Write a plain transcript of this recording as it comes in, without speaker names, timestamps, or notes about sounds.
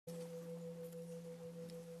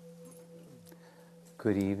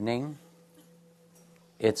Good evening.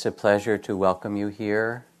 It's a pleasure to welcome you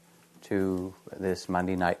here to this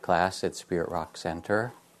Monday night class at Spirit Rock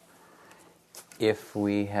Center. If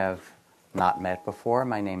we have not met before,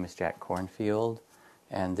 my name is Jack Kornfield,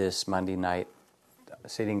 and this Monday night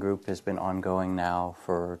sitting group has been ongoing now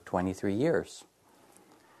for 23 years.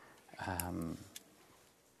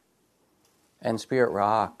 And Spirit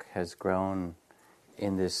Rock has grown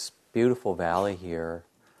in this beautiful valley here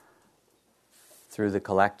through the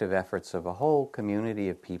collective efforts of a whole community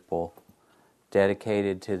of people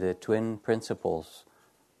dedicated to the twin principles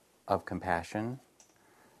of compassion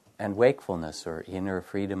and wakefulness, or inner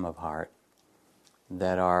freedom of heart,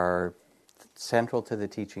 that are central to the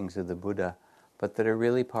teachings of the Buddha, but that are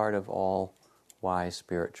really part of all wise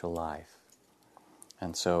spiritual life.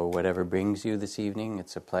 And so whatever brings you this evening,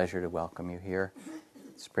 it's a pleasure to welcome you here.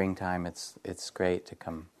 Springtime, it's great to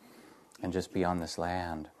come and just be on this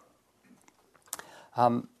land.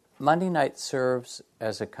 Monday night serves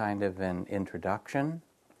as a kind of an introduction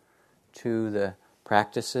to the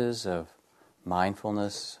practices of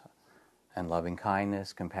mindfulness and loving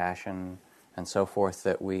kindness, compassion, and so forth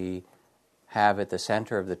that we have at the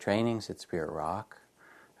center of the trainings at Spirit Rock.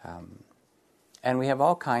 And we have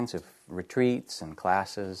all kinds of retreats and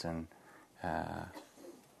classes and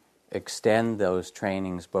extend those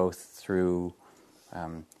trainings both through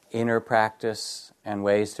inner practice and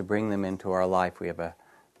ways to bring them into our life. We have a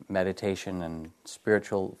meditation and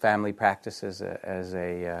spiritual family practices as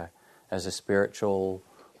a spiritual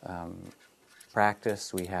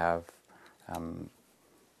practice. We have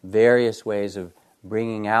various ways of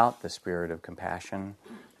bringing out the spirit of compassion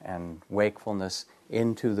and wakefulness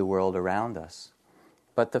into the world around us.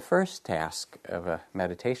 But the first task of a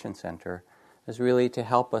meditation center is really to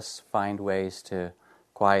help us find ways to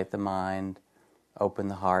quiet the mind, open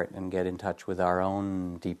the heart, and get in touch with our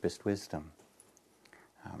own deepest wisdom.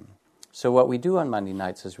 So what we do on Monday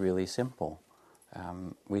nights is really simple.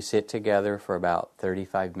 We sit together for about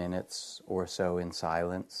 35 minutes or so in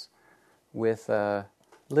silence with a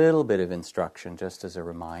little bit of instruction just as a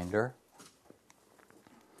reminder.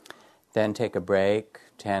 Then take a break,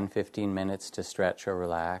 10-15 minutes to stretch or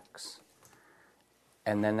relax.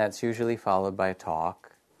 And then that's usually followed by a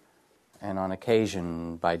talk, and on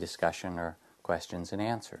occasion by discussion or questions and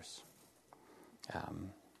answers.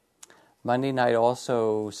 Monday night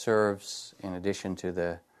also serves, in addition to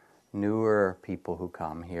the newer people who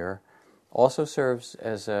come here, also serves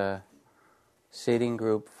as a sitting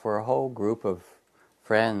group for a whole group of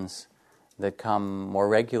friends that come more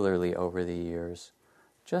regularly over the years,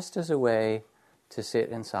 just as a way to sit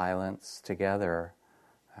in silence together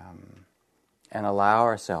and allow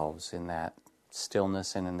ourselves in that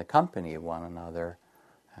stillness and in the company of one another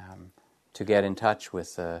to get in touch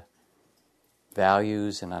with the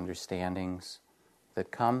values and understandings that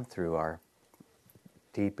come through our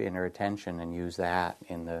deep inner attention and use that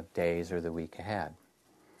in the days or the week ahead.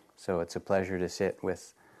 So it's a pleasure to sit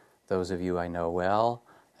with those of you I know well,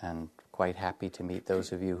 and quite happy to meet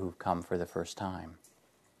those of you who've come for the first time.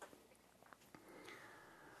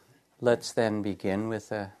 Let's then begin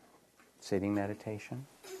with a sitting meditation.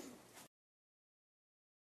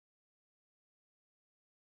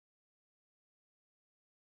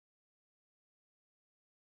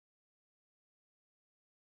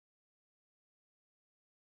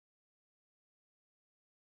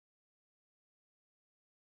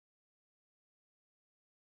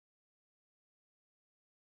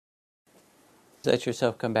 Let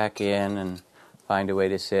yourself come back in and find a way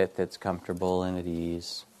to sit that's comfortable and at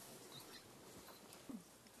ease.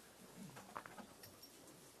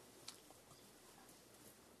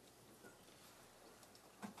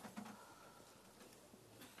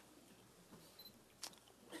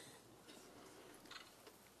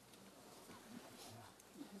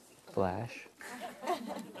 Flash?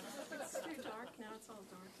 It's too dark now, it's all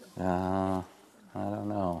dark. I don't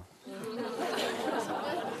know.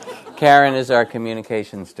 Karen is our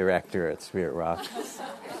communications director at Spirit Rock.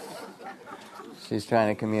 She's trying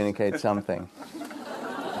to communicate something.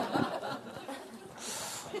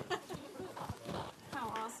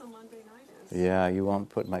 How awesome Monday night is. Yeah, you won't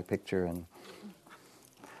put my picture in.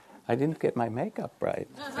 I didn't get my makeup right,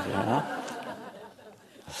 you know?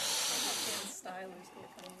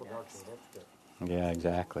 Yeah,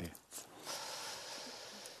 exactly.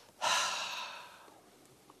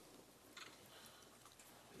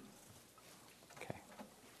 Okay.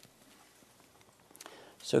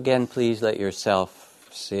 So again, please let yourself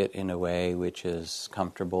sit in a way which is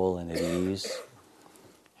comfortable and at ease.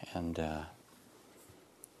 And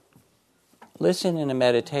listen in a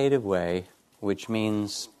meditative way, which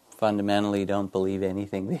means fundamentally don't believe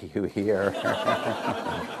anything that you hear.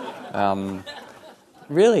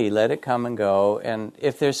 Really, let it come and go. And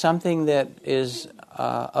if there's something that is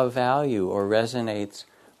of value or resonates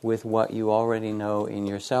with what you already know in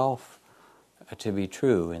yourself to be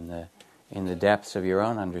true in the depths of your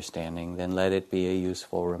own understanding, then let it be a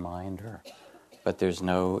useful reminder. But there's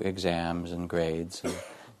no exams and grades and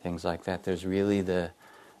things like that. There's really the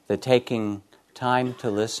taking time to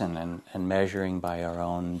listen and measuring by our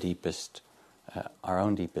own deepest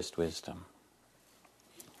wisdom.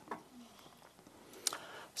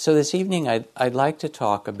 So this evening I'd like to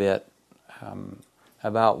talk a bit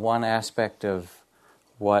about one aspect of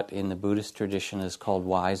what in the Buddhist tradition is called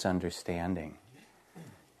wise understanding.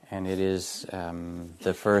 And it is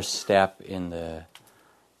the first step in the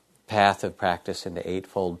path of practice, in the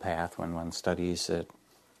Eightfold Path, when one studies a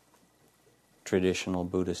traditional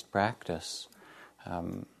Buddhist practice.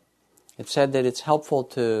 It's said that it's helpful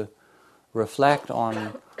to reflect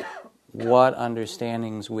on what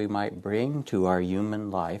understandings we might bring to our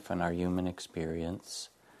human life and our human experience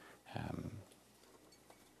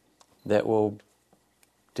that will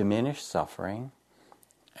diminish suffering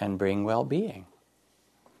and bring well-being.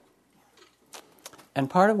 And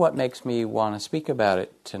part of what makes me want to speak about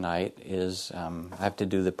it tonight is, I have to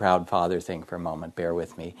do the proud father thing for a moment, bear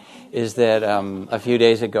with me, is that a few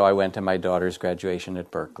days ago I went to my daughter's graduation at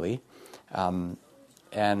Berkeley, and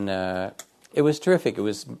it was terrific. It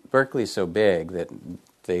was Berkeley's so big that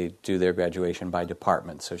they do their graduation by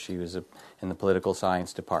department. So she was in the political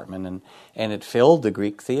science department, and it filled the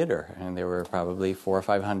Greek theater. And there were probably 400 or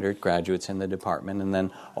 500 graduates in the department, and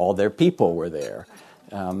then all their people were there.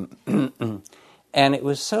 And it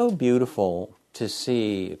was so beautiful to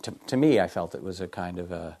see. To me, I felt it was a kind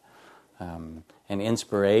of an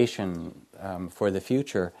inspiration for the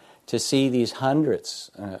future to see these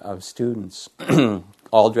hundreds of students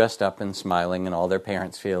all dressed up and smiling, and all their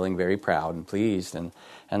parents feeling very proud and pleased and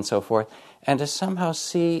so forth, and to somehow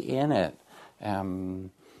see in it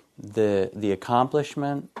the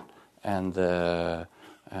accomplishment and the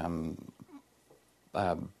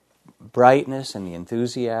brightness and the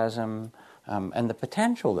enthusiasm and the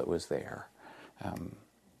potential that was there.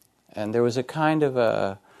 And there was a kind of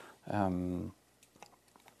a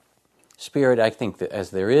spirit, I think, that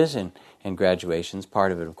as there is in graduations.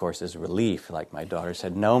 Part of it, of course, is relief. Like my daughter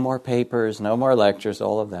said, no more papers, no more lectures,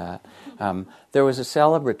 all of that. There was a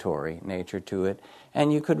celebratory nature to it,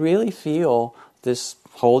 and you could really feel this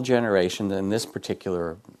whole generation, in this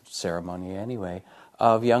particular ceremony anyway,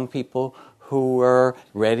 of young people who were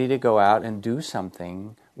ready to go out and do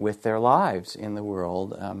something with their lives in the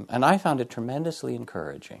world, and I found it tremendously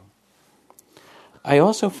encouraging. I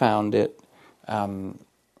also found it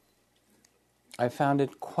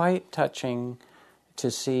quite touching to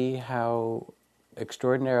see how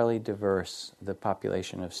extraordinarily diverse the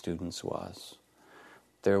population of students was.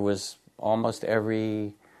 There was almost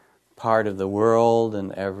every part of the world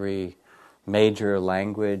and every major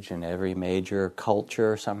language and every major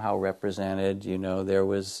culture somehow represented. You know, there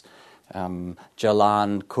was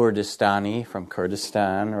Jalan Kurdistani from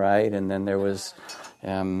Kurdistan, right? And then there was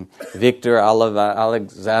Viktor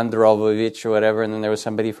Alexandrovich or whatever, and then there was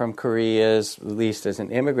somebody from Korea, at least as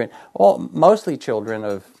an immigrant. Mostly children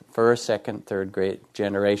of first, second, third grade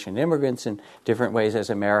generation immigrants in different ways as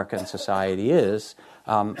American society is,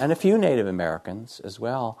 and a few Native Americans as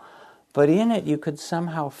well. But in it you could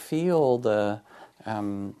somehow feel the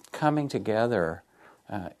coming together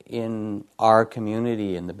in our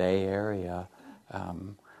community in the Bay Area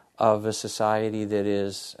of a society that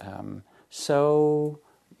is so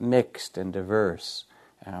mixed and diverse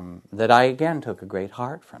that I again took a great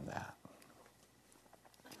heart from that.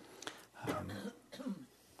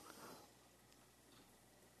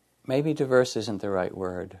 Maybe diverse isn't the right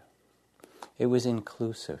word. It was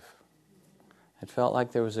inclusive. It felt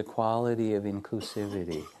like there was a quality of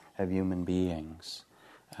inclusivity of human beings.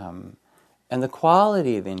 And the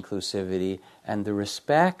quality of inclusivity and the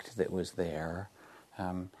respect that was there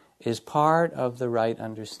is part of the right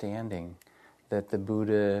understanding that the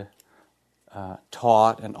Buddha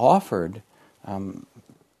taught and offered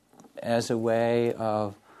as a way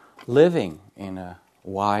of living in a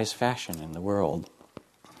wise fashion in the world.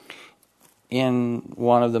 In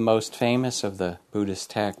one of the most famous of the Buddhist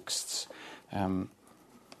texts, in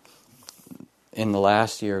the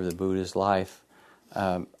last year of the Buddha's life,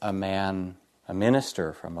 a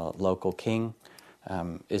minister from a local king,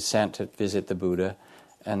 is sent to visit the Buddha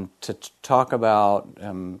and to talk about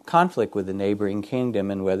conflict with the neighboring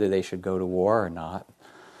kingdom and whether they should go to war or not.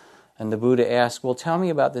 And the Buddha asked, well, tell me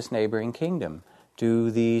about this neighboring kingdom.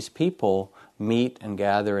 Do these people meet and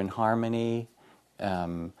gather in harmony?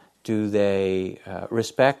 Do they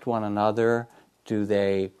respect one another? Do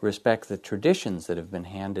they respect the traditions that have been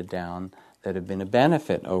handed down, that have been a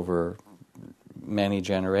benefit over many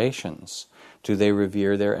generations? Do they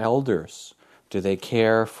revere their elders? Do they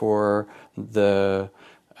care for the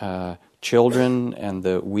children and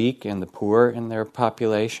the weak and the poor in their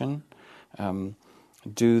population?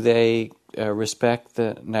 Do they respect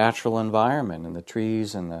the natural environment and the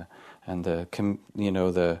trees and the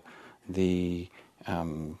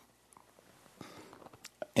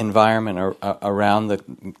environment around the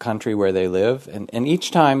country where they live? And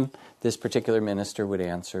each time this particular minister would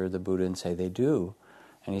answer the Buddha and say they do.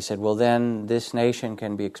 And he said, well, then this nation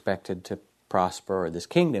can be expected to prosper, or this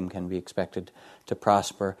kingdom can be expected to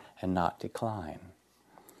prosper and not decline.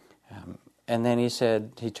 And then he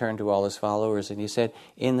said, he turned to all his followers and he said,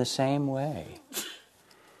 in the same way,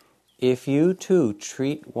 if you too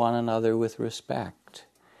treat one another with respect,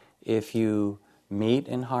 if you meet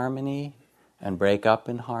in harmony and break up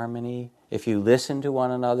in harmony, if you listen to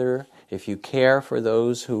one another, if you care for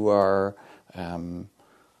those who are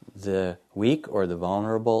the weak or the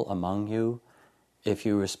vulnerable among you, if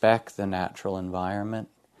you respect the natural environment,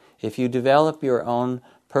 if you develop your own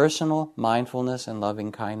personal mindfulness and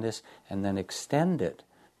loving kindness and then extend it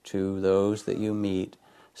to those that you meet,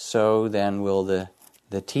 so then will the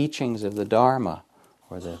teachings of the Dharma,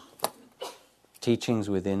 or the teachings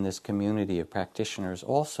within this community of practitioners,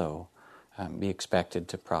 also be expected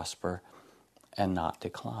to prosper and not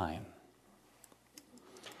decline.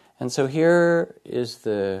 And so here is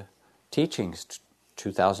the teachings,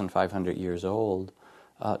 2,500 years old,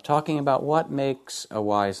 talking about what makes a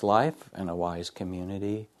wise life and a wise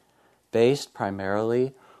community, based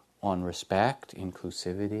primarily on respect,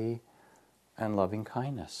 inclusivity, and loving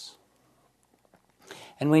kindness.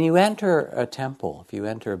 And when you enter a temple, if you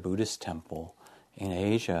enter a Buddhist temple in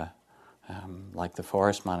Asia, like the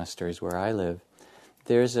forest monasteries where I live,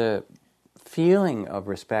 there's a feeling of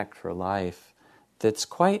respect for life that's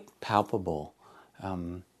quite palpable.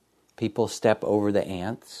 People step over the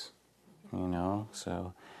ants,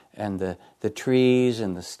 and the trees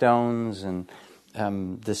and the stones and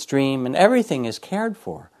the stream, and everything is cared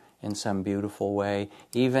for in some beautiful way.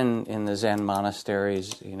 Even in the Zen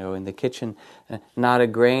monasteries, in the kitchen, not a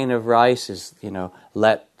grain of rice is,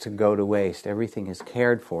 let to go to waste. Everything is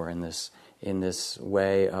cared for in this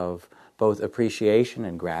way of both appreciation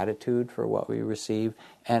and gratitude for what we receive,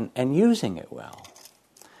 and using it well.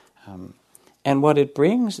 And what it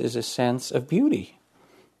brings is a sense of beauty.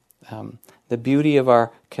 The beauty of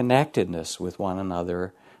our connectedness with one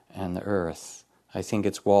another and the earth. I think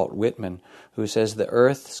it's Walt Whitman who says, the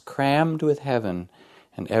earth's crammed with heaven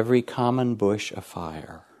and every common bush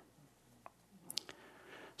afire.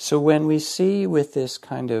 So when we see with this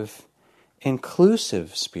kind of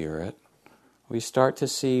inclusive spirit, we start to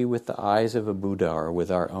see with the eyes of a Buddha, or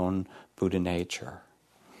with our own Buddha nature.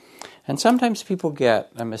 And sometimes people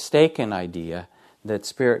get a mistaken idea that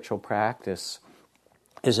spiritual practice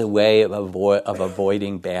is a way of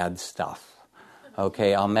avoiding bad stuff.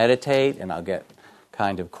 Okay, I'll meditate and I'll get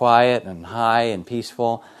kind of quiet and high and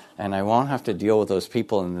peaceful, and I won't have to deal with those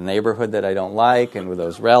people in the neighborhood that I don't like, and with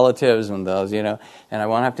those relatives and those, and I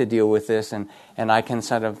won't have to deal with this, and I can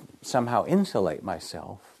sort of somehow insulate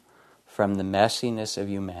myself from the messiness of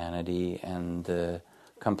humanity and the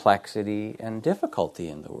complexity and difficulty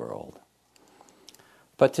in the world.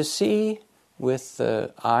 But to see with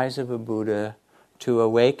the eyes of a Buddha, to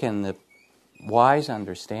awaken the wise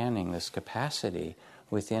understanding, this capacity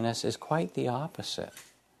within us, is quite the opposite.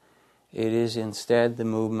 It is instead the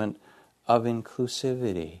movement of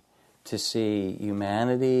inclusivity, to see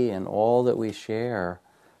humanity and all that we share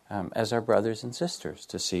as our brothers and sisters,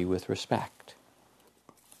 to see with respect.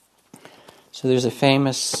 So there's a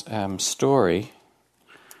famous story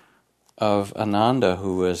of Ananda,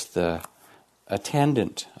 who was the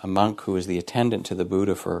attendant, a monk who was the attendant to the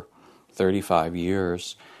Buddha for 35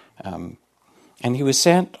 years. And he was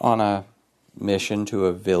sent on a mission to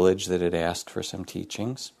a village that had asked for some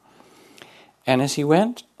teachings. And as he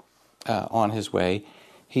went on his way,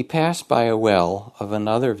 he passed by a well of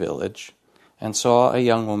another village and saw a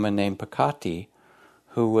young woman named Pakati,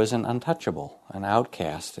 who was an untouchable, an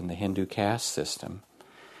outcast in the Hindu caste system.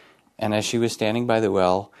 And as she was standing by the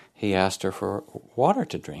well, he asked her for water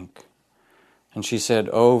to drink. And she said,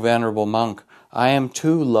 "Oh, venerable monk, I am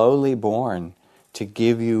too lowly born to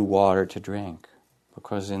give you water to drink."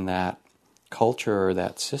 Because in that culture or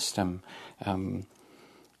that system,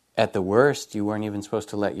 at the worst, you weren't even supposed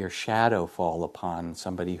to let your shadow fall upon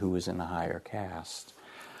somebody who was in a higher caste.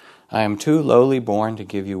 "I am too lowly born to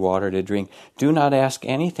give you water to drink. Do not ask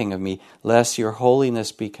anything of me, lest your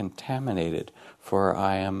holiness be contaminated, for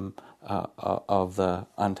I am of the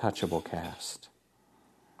untouchable caste."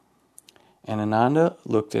 And Ananda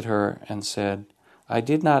looked at her and said, "I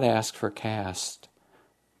did not ask for caste,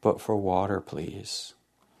 but for water, please."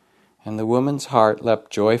 And the woman's heart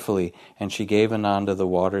leapt joyfully, and she gave Ananda the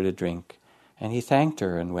water to drink. And he thanked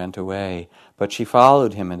her and went away, but she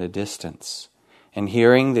followed him at a distance. And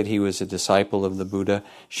hearing that he was a disciple of the Buddha,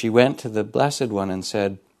 she went to the Blessed One and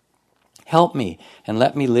said, "Help me, and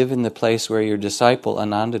let me live in the place where your disciple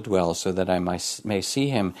Ananda dwells, so that I may see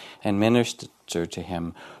him and minister to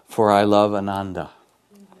him, for I love Ananda."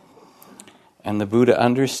 And the Buddha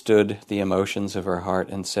understood the emotions of her heart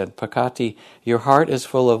and said, "Pakati, your heart is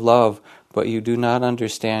full of love, but you do not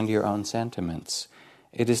understand your own sentiments.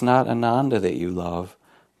 It is not Ananda that you love,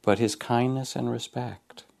 but his kindness and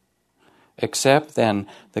respect. Accept, then,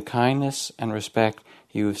 the kindness and respect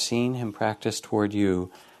you have seen him practice toward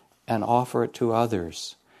you, and offer it to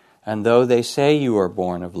others. And though they say you are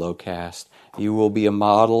born of low caste, you will be a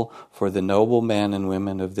model for the noble men and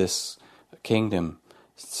women of this kingdom.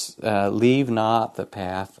 Leave not the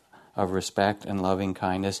path of respect and loving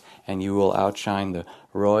kindness, and you will outshine the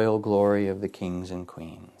royal glory of the kings and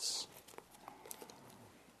queens."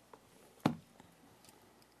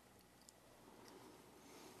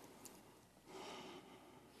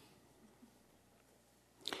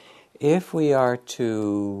 If we are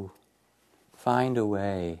to find a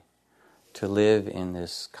way to live in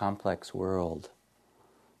this complex world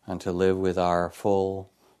and to live with our full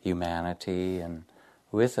humanity and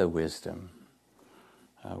with a wisdom,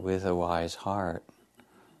 with a wise heart,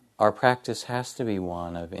 our practice has to be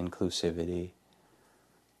one of inclusivity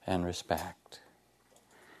and respect.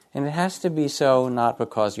 And it has to be so not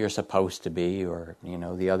because you're supposed to be or,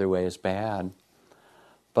 the other way is bad,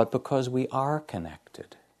 but because we are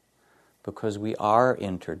connected, because we are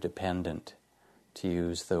interdependent, to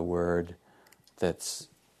use the word that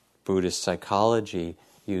Buddhist psychology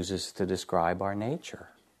uses to describe our nature.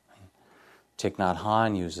 Thich Nhat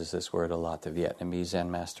Hanh uses this word a lot, the Vietnamese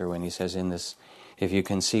Zen master, when he says, if you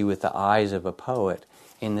can see with the eyes of a poet,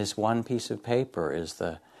 in this one piece of paper is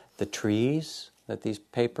the trees that these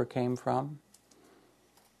paper came from,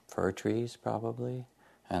 fir trees probably,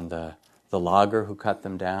 and the logger who cut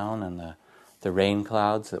them down, and the rain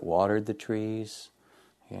clouds that watered the trees,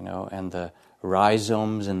 and the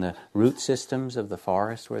rhizomes and the root systems of the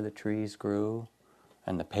forest where the trees grew,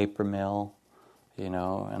 and the paper mill,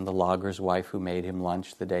 and the logger's wife who made him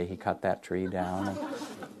lunch the day he cut that tree down,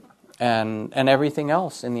 and everything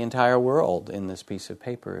else in the entire world in this piece of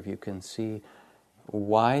paper. If you can see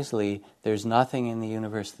wisely, there's nothing in the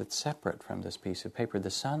universe that's separate from this piece of paper.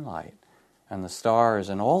 The sunlight and the stars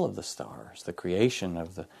and all of the stars, the creation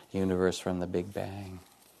of the universe from the Big Bang.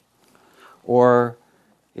 Or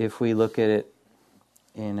if we look at it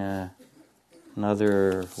in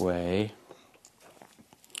another way,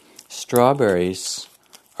 strawberries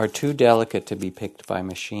are too delicate to be picked by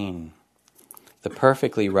machine. The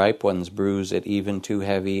perfectly ripe ones bruise at even too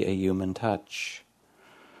heavy a human touch.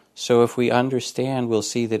 So if we understand, we'll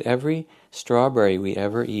see that every strawberry we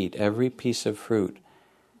ever eat, every piece of fruit,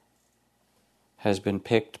 has been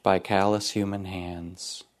picked by callous human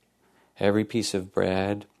hands. Every piece of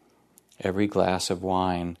bread, every glass of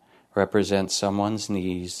wine represents someone's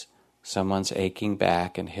knees, someone's aching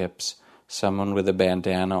back and hips, someone with a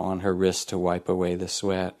bandana on her wrist to wipe away the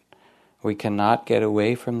sweat. We cannot get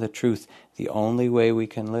away from the truth. The only way we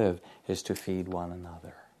can live is to feed one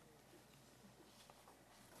another.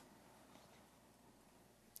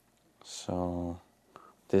 So,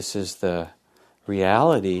 this is the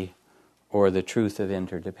reality or the truth of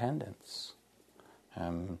interdependence.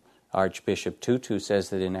 Archbishop Tutu says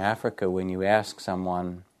that in Africa, when you ask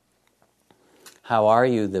someone, "How are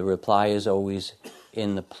you?" the reply is always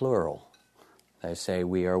in the plural. They say,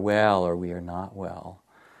 "We are well," or "We are not well."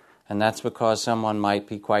 And that's because someone might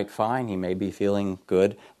be quite fine, he may be feeling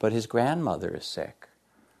good, but his grandmother is sick.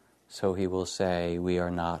 So he will say, "We are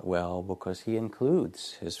not well," because he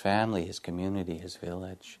includes his family, his community, his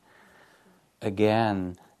village.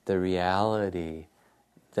 Again, the reality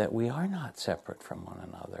that we are not separate from one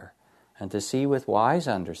another. And to see with wise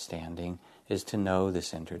understanding is to know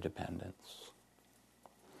this interdependence.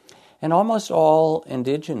 And almost all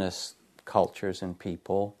indigenous cultures and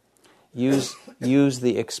people use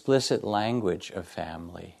the explicit language of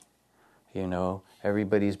family.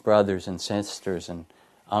 Everybody's brothers and sisters and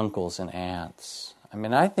uncles and aunts.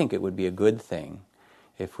 I think it would be a good thing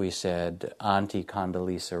if we said Auntie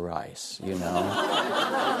Condoleezza Rice,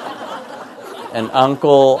 and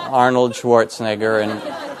Uncle Arnold Schwarzenegger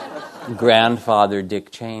and Grandfather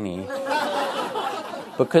Dick Cheney.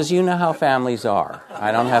 Because you know how families are.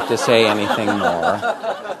 I don't have to say anything more.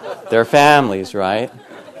 They're families, right?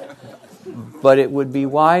 But it would be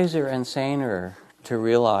wiser and saner to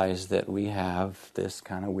realize that we have this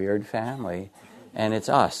kind of weird family, and it's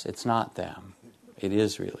us, it's not them. It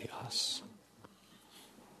is really us.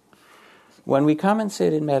 When we come and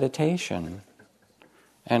sit in meditation,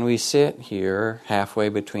 and we sit here halfway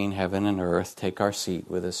between heaven and earth, take our seat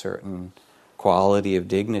with a certain quality of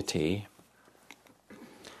dignity,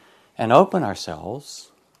 and open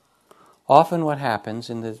ourselves, often what happens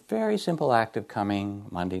in this very simple act of coming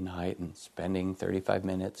Monday night and spending 35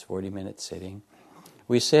 minutes, 40 minutes sitting,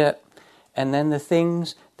 we sit, and then the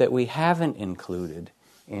things that we haven't included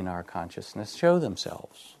in our consciousness show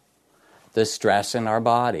themselves. The stress in our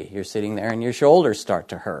body. You're sitting there and your shoulders start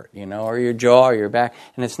to hurt, or your jaw or your back.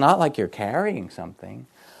 And it's not like you're carrying something,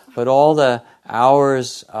 but all the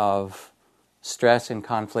hours of stress and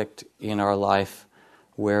conflict in our life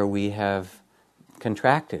where we have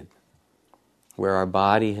contracted, where our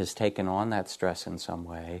body has taken on that stress in some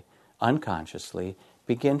way, unconsciously,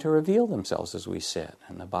 begin to reveal themselves as we sit.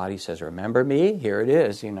 And the body says, remember me? Here it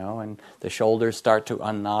is, and the shoulders start to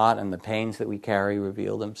unknot and the pains that we carry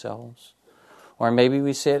reveal themselves. Or maybe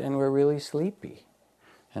we sit and we're really sleepy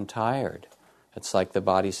and tired. It's like the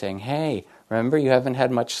body saying, hey, remember you haven't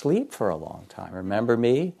had much sleep for a long time. Remember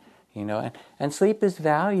me? And sleep is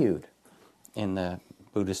valued in the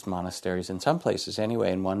Buddhist monasteries, in some places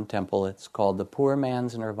anyway. In one temple it's called the poor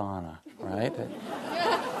man's nirvana, right?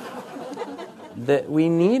 That we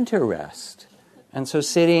need to rest. And so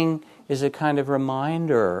sitting is a kind of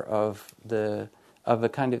reminder of a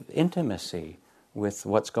kind of intimacy with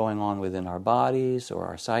what's going on within our bodies or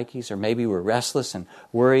our psyches, or maybe we're restless and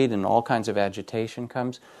worried and all kinds of agitation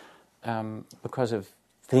comes because of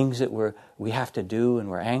things that we have to do and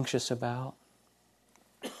we're anxious about.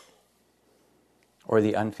 Or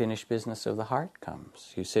the unfinished business of the heart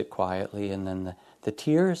comes. You sit quietly and then the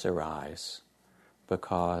tears arise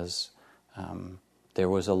because there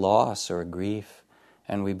was a loss or a grief,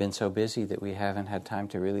 and we've been so busy that we haven't had time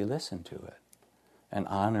to really listen to it and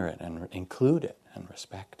honor it and include it and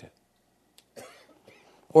respect it.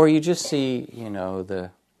 Or you just see,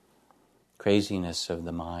 the craziness of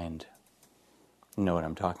the mind. You know what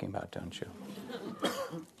I'm talking about, don't you?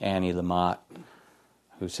 Annie Lamott,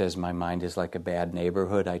 who says, my mind is like a bad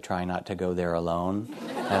neighborhood, I try not to go there alone.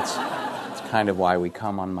 That's kind of why we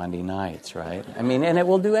come on Monday nights, right? And it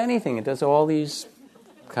will do anything. It does all these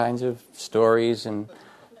kinds of stories and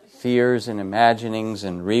fears and imaginings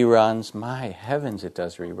and reruns. My heavens, it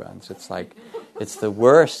does reruns. It's the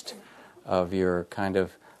worst of your kind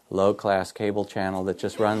of low-class cable channel that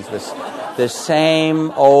just runs this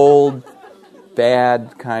same old,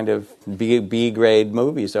 bad kind of B-grade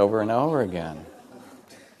movies over and over again.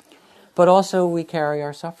 But also we carry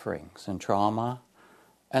our sufferings and trauma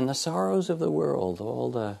and the sorrows of the world,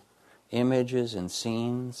 all the images and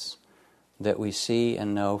scenes that we see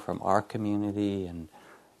and know from our community and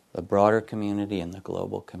the broader community and the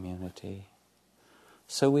global community.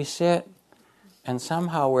 So we sit, and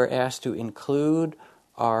somehow we're asked to include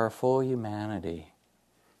our full humanity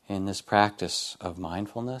in this practice of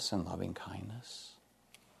mindfulness and loving kindness.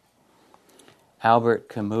 Albert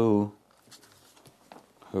Camus,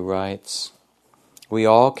 who writes, we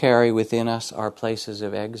all carry within us our places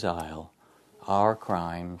of exile, our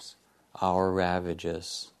crimes, our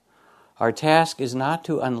ravages. Our task is not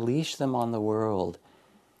to unleash them on the world.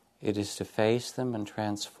 It is to face them and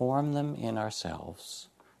transform them in ourselves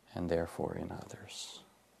and therefore in others.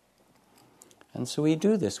 And so we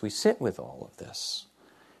do this. We sit with all of this.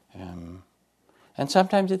 And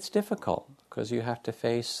sometimes it's difficult because you have to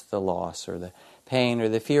face the loss or the pain or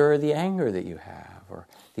the fear or the anger that you have or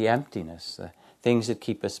the emptiness, the things that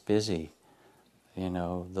keep us busy, the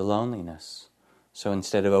loneliness. So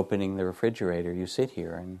instead of opening the refrigerator, you sit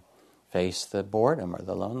here and face the boredom or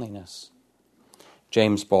the loneliness.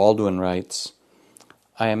 James Baldwin writes,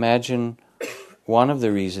 I imagine one of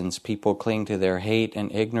the reasons people cling to their hate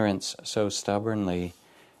and ignorance so stubbornly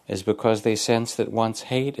is because they sense that once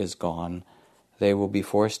hate is gone, they will be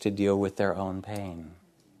forced to deal with their own pain.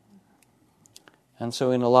 And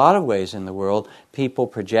so in a lot of ways in the world, people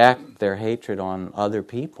project their hatred on other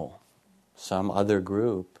people, some other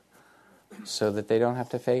group, so that they don't have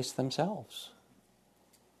to face themselves.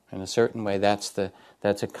 In a certain way, that's a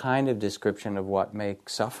kind of description of what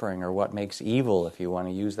makes suffering or what makes evil, if you want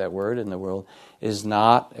to use that word in the world, is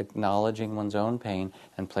not acknowledging one's own pain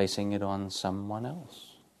and placing it on someone else.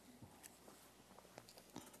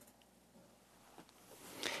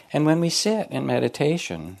 And when we sit in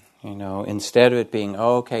meditation, Instead of it being,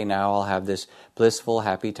 okay, now I'll have this blissful,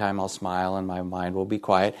 happy time, I'll smile and my mind will be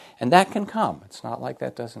quiet. And that can come. It's not like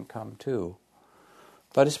that doesn't come too.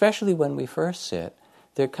 But especially when we first sit,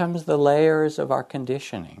 there comes the layers of our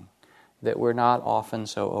conditioning that we're not often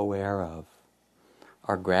so aware of.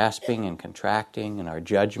 Our grasping and contracting and our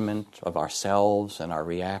judgment of ourselves and our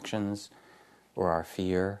reactions or our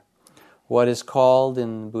fear. What is called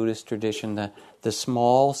in Buddhist tradition the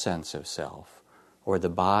small sense of self, or the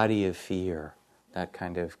body of fear, that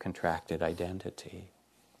kind of contracted identity.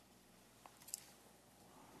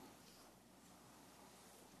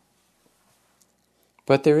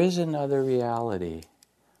 But there is another reality,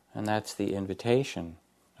 and that's the invitation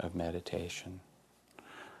of meditation.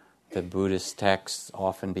 The Buddhist texts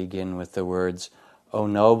often begin with the words, "O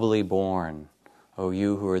nobly born, O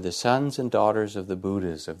you who are the sons and daughters of the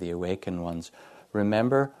Buddhas, of the awakened ones,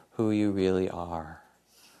 remember who you really are."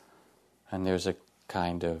 And there's a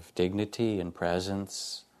kind of dignity and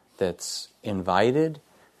presence that's invited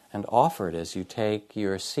and offered as you take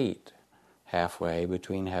your seat halfway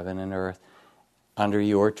between heaven and earth under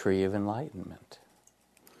your tree of enlightenment.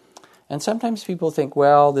 And sometimes people think,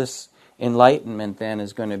 well, this enlightenment then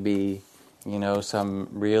is going to be, some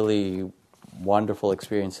really wonderful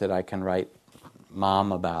experience that I can write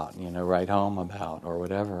mom about, write home about, or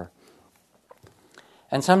whatever.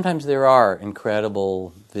 And sometimes there are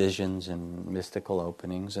incredible visions and mystical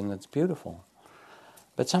openings, and it's beautiful.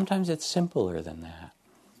 But sometimes it's simpler than that.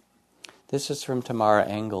 This is from Tamara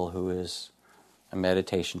Engel, who is a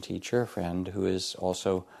meditation teacher, a friend, who is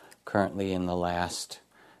also currently in the last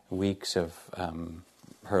weeks of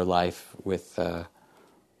her life with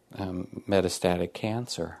metastatic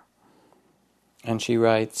cancer. And she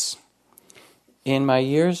writes, "In my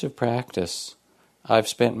years of practice, I've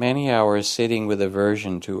spent many hours sitting with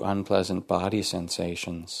aversion to unpleasant body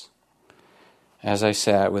sensations. As I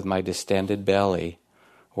sat with my distended belly,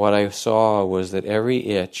 what I saw was that every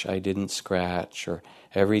itch I didn't scratch, or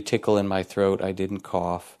every tickle in my throat I didn't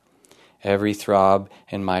cough, every throb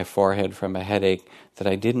in my forehead from a headache that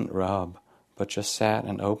I didn't rub, but just sat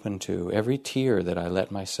and opened to, every tear that I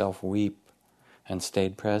let myself weep and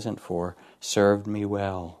stayed present for, served me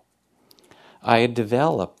well. I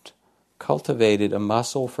had cultivated a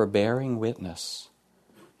muscle for bearing witness,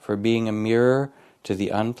 for being a mirror to the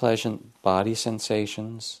unpleasant body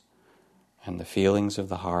sensations and the feelings of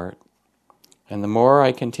the heart. And the more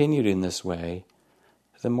I continued in this way,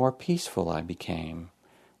 the more peaceful I became.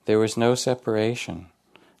 There was no separation,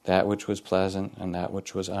 that which was pleasant and that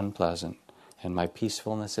which was unpleasant, and my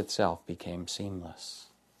peacefulness itself became seamless."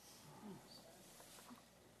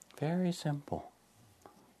 Very simple.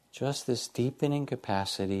 Just this deepening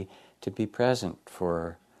capacity to be present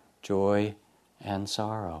for joy and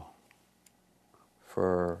sorrow,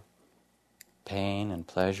 for pain and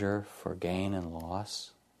pleasure, for gain and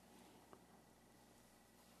loss,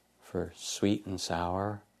 for sweet and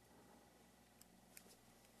sour.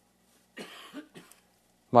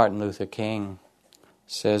 Martin Luther King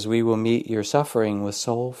says, "We will meet your suffering with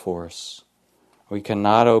soul force. We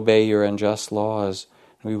cannot obey your unjust laws.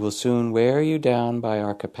 We will soon wear you down by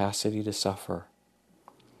our capacity to suffer.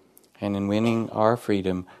 And in winning our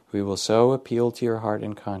freedom, we will so appeal to your heart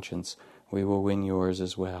and conscience, we will win yours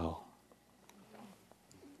as well."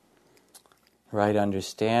 Right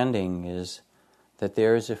understanding is that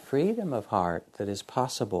there is a freedom of heart that is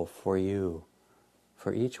possible for you,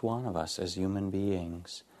 for each one of us as human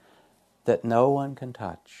beings, that no one can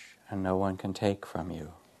touch and no one can take from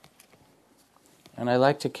you. And I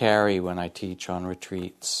like to carry when I teach on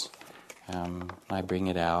retreats, I bring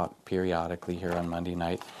it out periodically here on Monday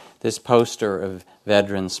night, this poster of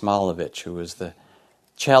Vedran Smalovic, who was the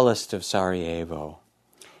cellist of Sarajevo.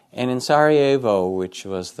 And in Sarajevo, which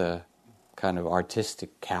was the kind of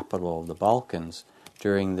artistic capital of the Balkans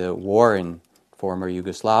during the war in former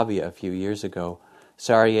Yugoslavia a few years ago,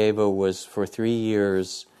 Sarajevo was for 3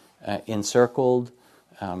 years encircled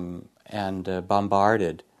and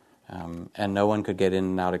bombarded, and no one could get in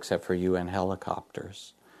and out except for UN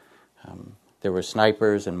helicopters. There were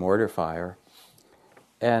snipers and mortar fire.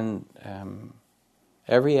 And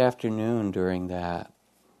every afternoon during that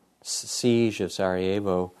siege of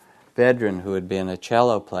Sarajevo, Vedran, who had been a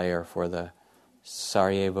cello player for the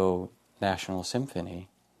Sarajevo National Symphony,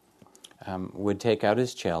 would take out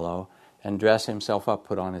his cello and dress himself up,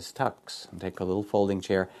 put on his tux, and take a little folding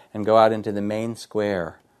chair and go out into the main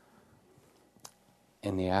square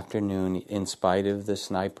in the afternoon. In spite of the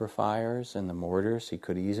sniper fires and the mortars, he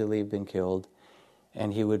could easily have been killed,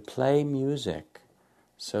 and he would play music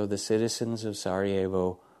so the citizens of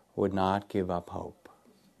Sarajevo would not give up hope.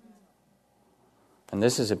 And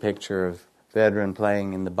this is a picture of Vedran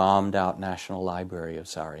playing in the bombed-out National Library of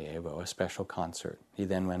Sarajevo, a special concert. He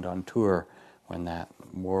then went on tour when that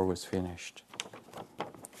war was finished.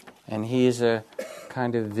 And he is a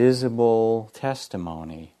kind of visible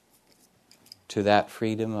testimony to that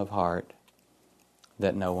freedom of heart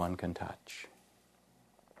that no one can touch.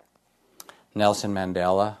 Nelson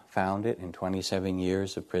Mandela found it in 27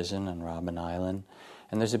 years of prison on Robben Island.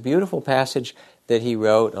 And there's a beautiful passage that he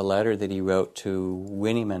wrote, a letter that he wrote to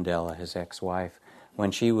Winnie Mandela, his ex-wife,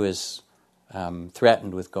 when she was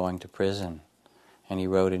threatened with going to prison. And he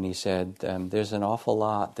wrote and he said, there's an awful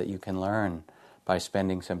lot that you can learn by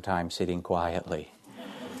spending some time sitting quietly.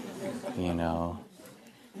 You know,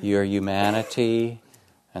 your humanity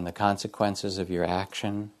and the consequences of your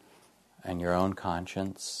action and your own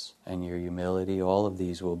conscience and your humility, all of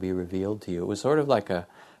these will be revealed to you. It was sort of like a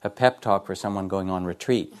pep talk for someone going on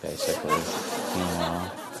retreat, basically. You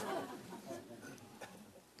know.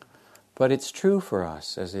 But it's true for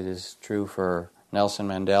us, as it is true for Nelson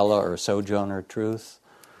Mandela or Sojourner Truth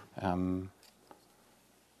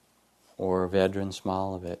or Vedran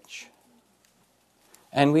Smailović.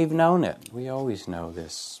 And we've known it. We always know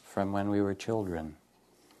this from when we were children.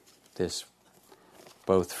 This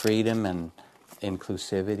both freedom and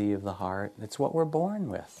inclusivity of the heart. It's what we're born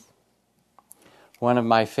with. One of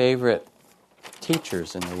my favorite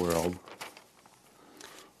teachers in the world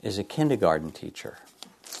is a kindergarten teacher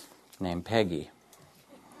named Peggy.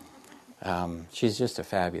 She's just a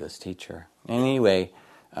fabulous teacher. Anyway,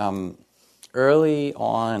 early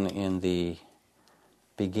on in the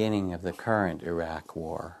beginning of the current Iraq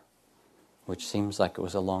war, which seems like it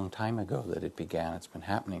was a long time ago that it began, it's been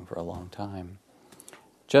happening for a long time,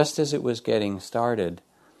 just as it was getting started,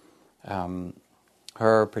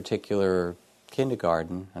 her particular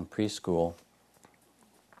kindergarten and preschool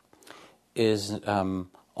is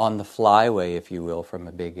on the flyway, if you will, from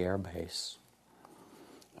a big air base.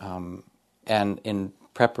 And in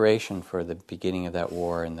preparation for the beginning of that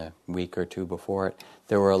war in the week or two before it,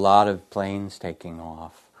 there were a lot of planes taking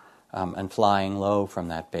off and flying low from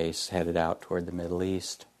that base headed out toward the Middle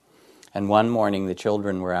East. And one morning the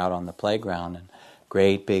children were out on the playground and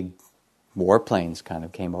great big warplanes kind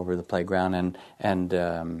of came over the playground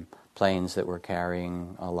and planes that were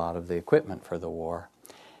carrying a lot of the equipment for the war.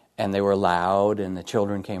 And they were loud, and the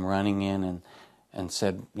children came running in and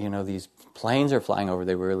said, you know, these planes are flying over.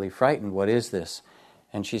 They were really frightened. What is this?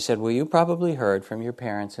 And she said, well, you probably heard from your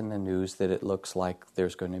parents in the news that it looks like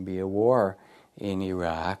there's going to be a war in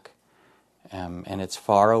Iraq, and it's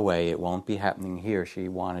far away. It won't be happening here. She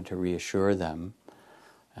wanted to reassure them.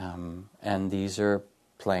 And these are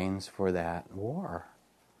planes for that war.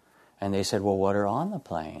 And they said, well, what are on the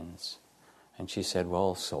planes? And she said,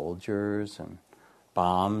 well, soldiers and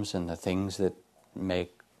bombs and the things that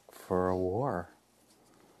make for a war.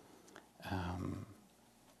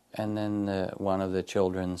 And then one of the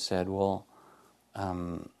children said, well,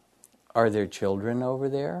 are there children over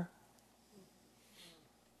there?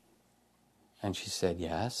 And she said,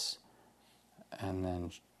 yes. And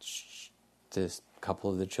then this couple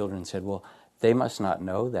of the children said, well, they must not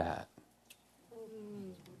know that.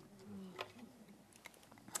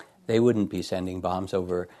 They wouldn't be sending bombs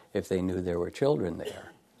over if they knew there were children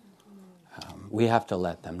there. We have to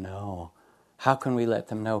let them know. How can we let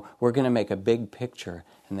them know? We're going to make a big picture.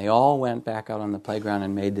 And they all went back out on the playground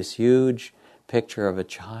and made this huge picture of a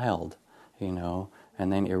child, you know,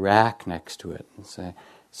 and then Iraq next to it.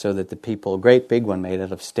 So that the people, a great big one made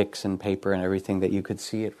out of sticks and paper and everything, that you could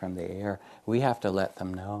see it from the air. We have to let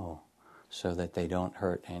them know so that they don't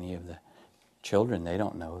hurt any of the children. They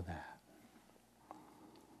don't know that.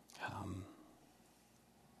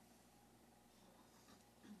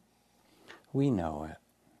 We know it.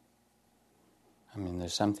 I mean,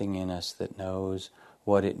 there's something in us that knows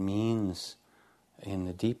what it means in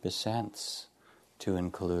the deepest sense to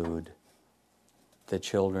include the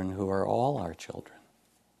children who are all our children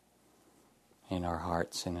in our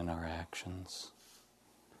hearts and in our actions.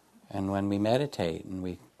 And when we meditate and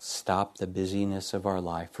we stop the busyness of our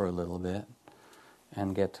life for a little bit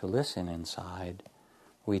and get to listen inside,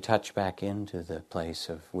 we touch back into the place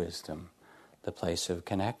of wisdom, the place of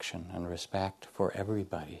connection and respect for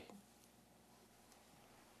everybody.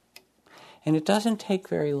 And it doesn't take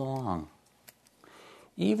very long.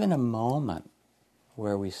 Even a moment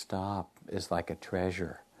where we stop is like a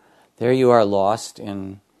treasure. There you are, lost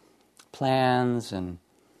in plans and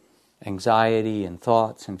anxiety and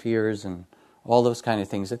thoughts and fears and all those kind of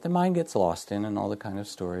things that the mind gets lost in and all the kind of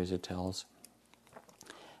stories it tells.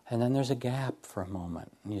 And then there's a gap for a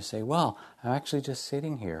moment. And you say, well, I'm actually just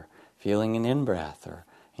sitting here, feeling an in-breath, or,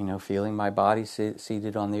 you know, feeling my body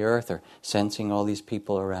seated on the earth, or sensing all these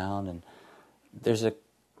people around, and there's a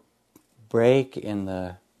break in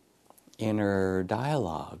the inner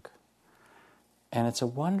dialogue. And it's a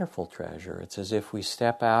wonderful treasure. It's as if we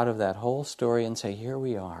step out of that whole story and say, here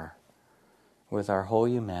we are, with our whole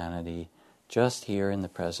humanity, just here in the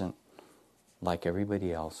present, like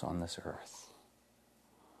everybody else on this earth.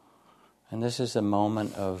 And this is a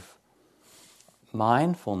moment of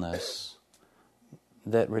mindfulness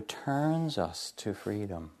that returns us to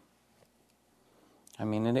freedom. I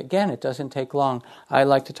mean, and again, it doesn't take long. I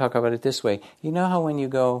like to talk about it this way. You know how when you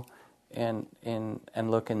go and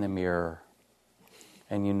look in the mirror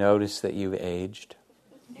and you notice that you've aged?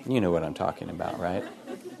 You know what I'm talking about, right?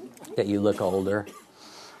 That you look older.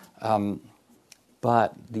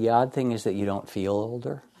 But the odd thing is that you don't feel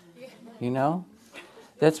older, you know?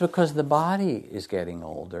 That's because the body is getting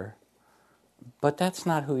older, but that's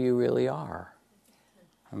not who you really are.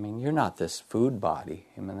 I mean, you're not this food body.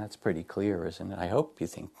 I mean, that's pretty clear, isn't it? I hope you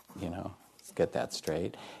think, get that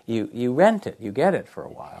straight. You rent it, you get it for a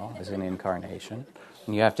while as an incarnation,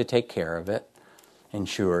 and you have to take care of it,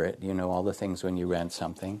 insure it, all the things when you rent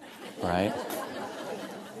something, right?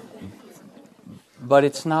 But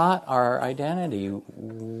it's not our identity.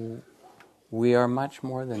 We are much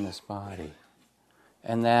more than this body.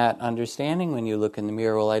 And that understanding when you look in the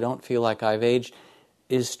mirror, well, I don't feel like I've aged,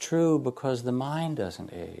 is true because the mind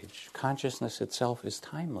doesn't age. Consciousness itself is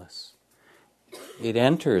timeless. It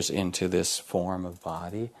enters into this form of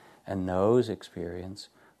body and knows experience,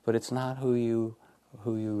 but it's not who you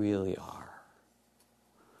really are.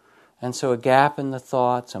 And so a gap in the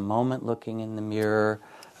thoughts, a moment looking in the mirror,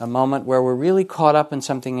 a moment where we're really caught up in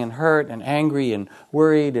something and hurt and angry and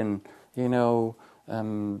worried and,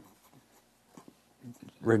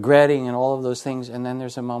 regretting and all of those things, and then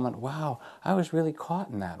there's a moment, wow, I was really caught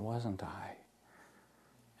in that, wasn't I?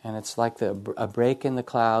 And it's like a break in the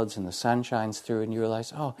clouds and the sun shines through and you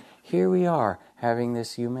realize, oh, here we are having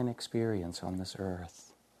this human experience on this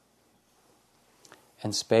earth.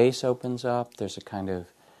 And space opens up, there's a kind of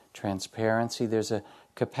transparency, there's a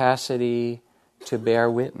capacity to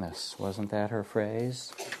bear witness. Wasn't that her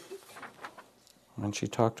phrase when she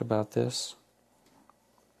talked about this?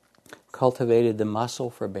 Cultivated the muscle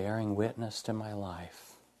for bearing witness to my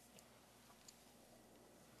life.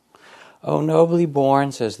 Oh, nobly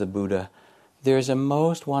born, says the Buddha, there's a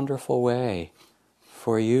most wonderful way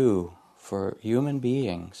for you, for human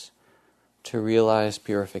beings, to realize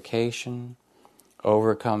purification,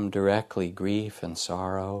 overcome directly grief and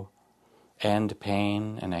sorrow, end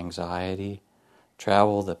pain and anxiety,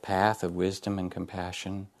 travel the path of wisdom and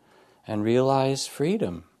compassion, and realize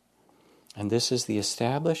freedom. And this is the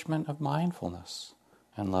establishment of mindfulness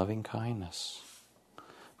and loving kindness.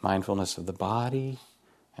 Mindfulness of the body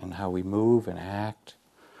and how we move and act.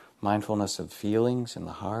 Mindfulness of feelings in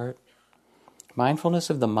the heart. Mindfulness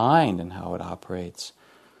of the mind and how it operates.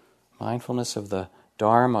 Mindfulness of the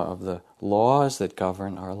dharma, of the laws that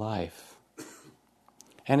govern our life.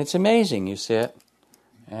 And it's amazing. You sit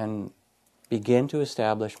and begin to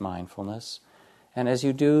establish mindfulness. And as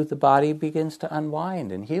you do, the body begins to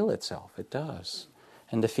unwind and heal itself. It does.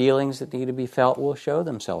 And the feelings that need to be felt will show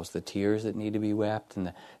themselves. The tears that need to be wept and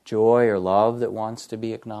the joy or love that wants to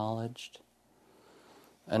be acknowledged.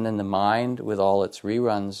 And then the mind, with all its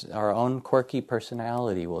reruns, our own quirky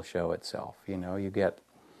personality will show itself. You get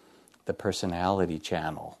the personality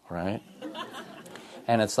channel, right?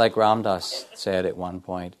 And it's like Ram Dass said at one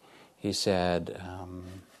point. He said,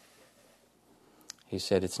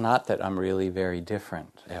 it's not that I'm really very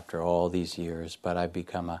different after all these years, but I've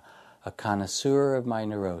become a connoisseur of my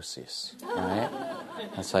neuroses, right?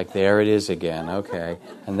 It's like, there it is again, okay.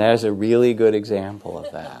 And there's a really good example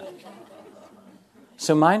of that.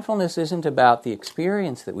 So mindfulness isn't about the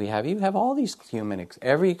experience that we have. You have all these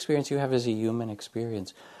every experience you have is a human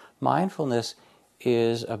experience. Mindfulness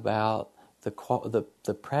is about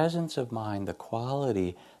the presence of mind, the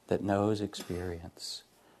quality that knows experience.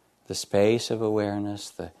 The space of awareness,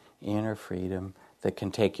 the inner freedom that can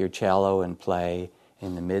take your cello and play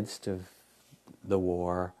in the midst of the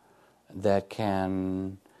war, that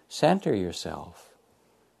can center yourself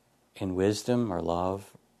in wisdom or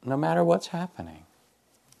love, no matter what's happening.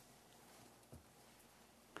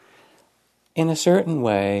 In a certain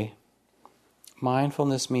way,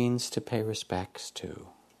 mindfulness means to pay respects to.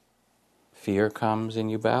 Fear comes and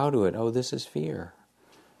you bow to it. Oh, this is fear.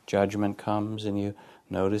 Judgment comes and you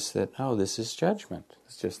notice that, oh, this is judgment.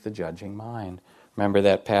 It's just the judging mind. Remember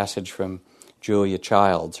that passage from Julia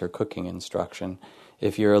Childs, her cooking instruction.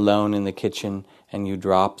 If you're alone in the kitchen and you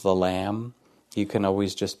drop the lamb, you can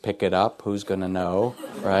always just pick it up. Who's going to know,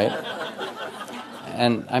 right?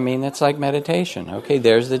 And I mean, it's like meditation. Okay,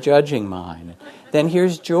 there's the judging mind. Then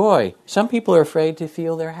here's joy. Some people are afraid to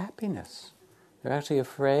feel their happiness. They're actually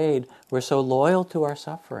afraid. We're so loyal to our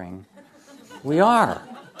suffering. We are.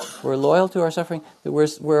 We're loyal to our suffering that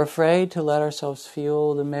we're afraid to let ourselves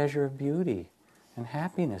feel the measure of beauty and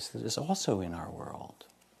happiness that is also in our world.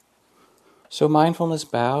 So mindfulness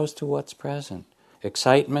bows to what's present.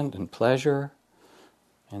 Excitement and pleasure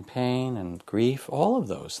and pain and grief, all of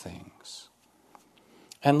those things.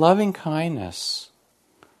 And loving kindness,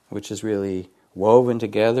 which is really woven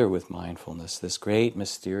together with mindfulness, this great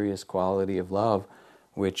mysterious quality of love,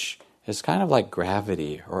 which is kind of like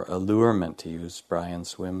gravity or allurement, to use Brian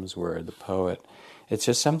Swim's word, the poet. It's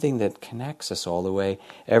just something that connects us all the way.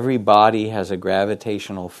 Every body has a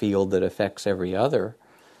gravitational field that affects every other.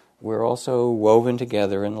 We're also woven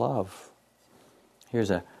together in love.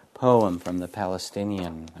 Here's a poem from the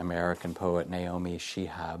Palestinian-American poet Naomi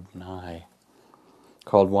Shihab Nye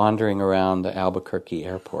called Wandering Around the Albuquerque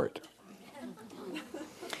Airport.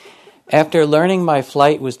 After learning my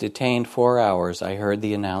flight was detained 4 hours, I heard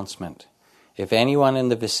the announcement. If anyone in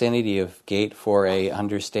the vicinity of Gate 4A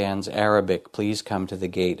understands Arabic, please come to the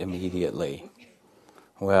gate immediately.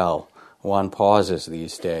 Well, one pauses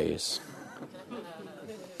these days.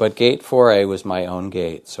 But Gate 4A was my own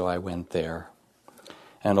gate, so I went there.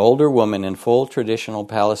 An older woman in full traditional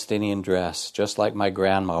Palestinian dress, just like my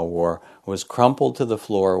grandma wore, was crumpled to the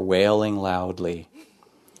floor, wailing loudly.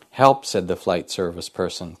 "Help," said the flight service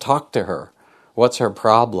person. "Talk to her. What's her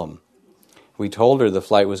problem?" We told her the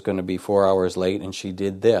flight was going to be 4 hours late, and she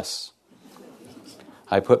did this.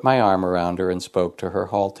 I put my arm around her and spoke to her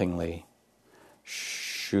haltingly.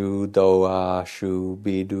 "Shu doa shu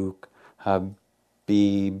biduk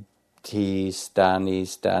habibti stani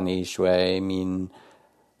shwe min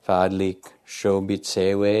fadlik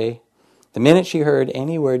shobitsewe." The minute she heard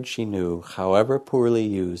any word she knew, however poorly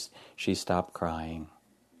used, she stopped crying.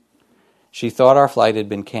 She thought our flight had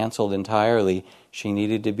been canceled entirely. She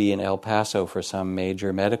needed to be in El Paso for some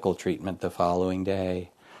major medical treatment the following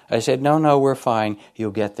day. I said, no, we're fine.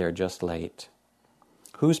 You'll get there just late."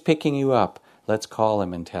 "Who's picking you up? Let's call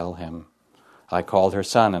him and tell him." I called her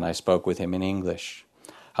son and I spoke with him in English.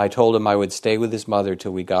 I told him I would stay with his mother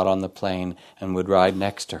till we got on the plane and would ride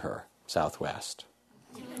next to her, Southwest.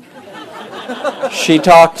 She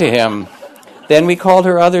talked to him. Then we called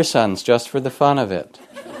her other sons just for the fun of it.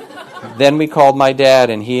 Then we called my dad,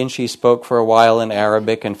 and he and she spoke for a while in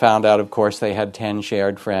Arabic and found out, of course, they had 10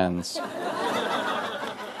 shared friends.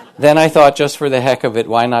 Then I thought, just for the heck of it,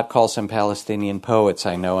 why not call some Palestinian poets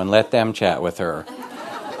I know and let them chat with her?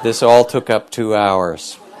 This all took up 2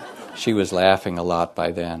 hours. She was laughing a lot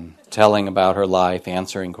by then, telling about her life,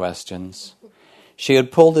 answering questions. She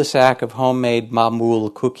had pulled a sack of homemade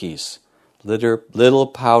mamul cookies, little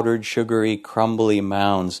powdered, sugary, crumbly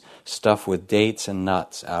mounds stuffed with dates and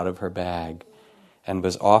nuts out of her bag, and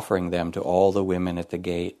was offering them to all the women at the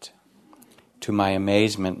gate. To my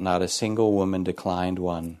amazement, not a single woman declined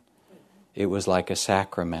one. It was like a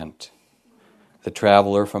sacrament. The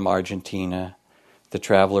traveler from Argentina, the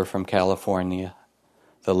traveler from California,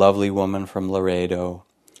 the lovely woman from Laredo,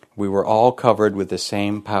 we were all covered with the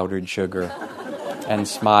same powdered sugar and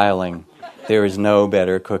smiling. There is no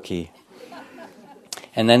better cookie.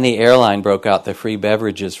 And then the airline broke out the free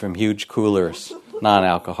beverages from huge coolers,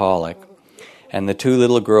 non-alcoholic. And the 2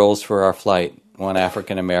 little girls for our flight, one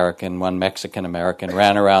African-American, one Mexican-American,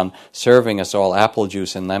 ran around serving us all apple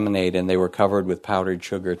juice and lemonade, and they were covered with powdered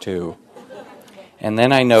sugar too. And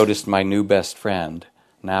then I noticed my new best friend,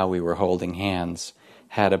 now we were holding hands,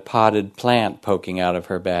 had a potted plant poking out of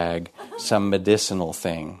her bag, some medicinal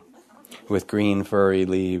thing, with green furry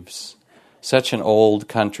leaves. Such an old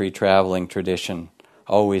country traveling tradition.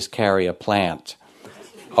 Always carry a plant.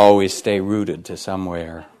 Always stay rooted to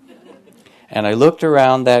somewhere. And I looked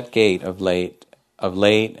around that gate of late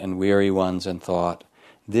and weary ones and thought,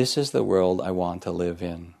 this is the world I want to live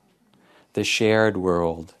in. The shared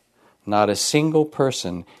world. Not a single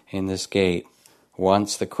person in this gate,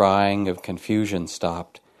 once the crying of confusion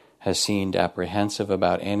stopped, has seemed apprehensive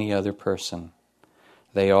about any other person.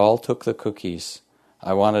 They all took the cookies.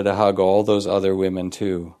 I wanted to hug all those other women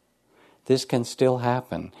too. This can still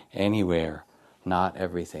happen anywhere. Not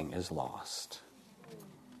everything is lost.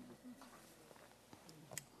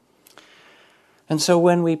 And so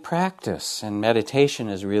when we practice, and meditation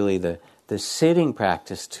is really the sitting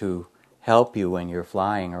practice to help you when you're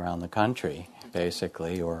flying around the country,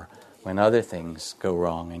 basically, or when other things go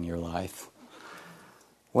wrong in your life.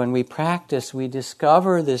 When we practice, we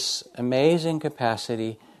discover this amazing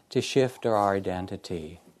capacity to shift our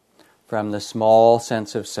identity from the small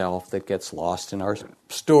sense of self that gets lost in our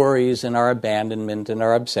stories and our abandonment and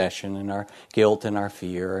our obsession and our guilt and our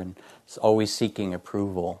fear and always seeking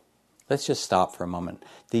approval. Let's just stop for a moment.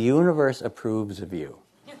 The universe approves of you.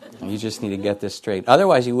 You just need to get this straight.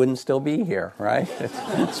 Otherwise, you wouldn't still be here, right?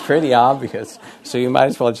 It's pretty obvious. So you might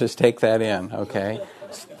as well just take that in, okay?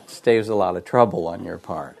 Saves a lot of trouble on your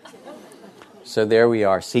part. So there we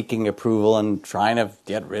are, seeking approval and trying to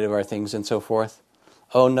get rid of our things and so forth.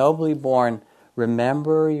 Oh, nobly born,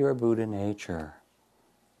 remember your Buddha nature.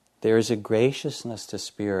 There is a graciousness to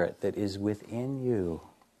spirit that is within you.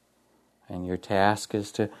 And your task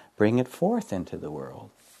is to bring it forth into the world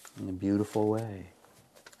in a beautiful way.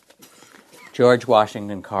 George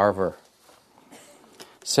Washington Carver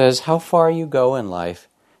says, how far you go in life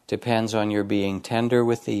depends on your being tender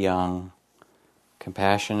with the young,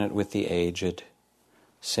 compassionate with the aged,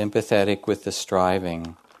 sympathetic with the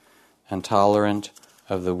striving, and tolerant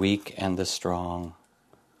of the weak and the strong.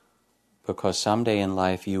 Because someday in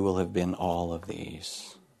life you will have been all of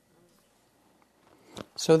these.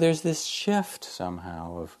 So there's this shift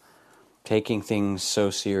somehow of taking things so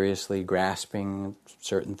seriously, grasping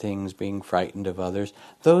certain things, being frightened of others.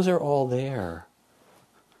 Those are all there.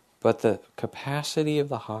 But the capacity of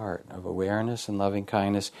the heart, of awareness and loving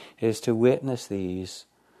kindness, is to witness these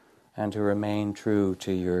and to remain true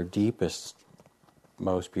to your deepest,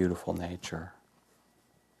 most beautiful nature.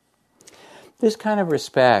 This kind of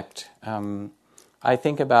respect, I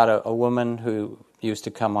think about a woman who used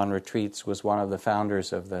to come on retreats, was one of the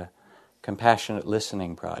founders of the Compassionate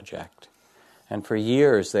Listening Project. And for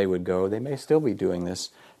years they would go, they may still be doing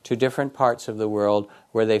this, to different parts of the world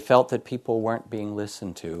where they felt that people weren't being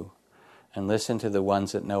listened to, and listened to the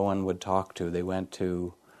ones that no one would talk to. They went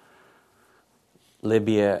to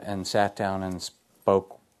Libya and sat down and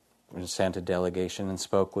spoke, and sent a delegation and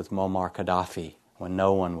spoke with Muammar Gaddafi when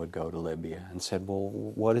no one would go to Libya, and said, well,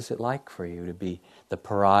 what is it like for you to be the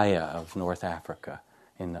pariah of North Africa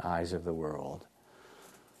in the eyes of the world?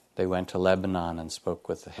 They went to Lebanon and spoke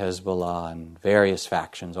with the Hezbollah and various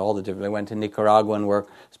factions, all the different. They went to Nicaragua and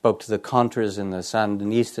spoke to the Contras and the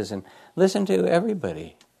Sandinistas and listened to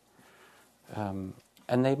everybody. And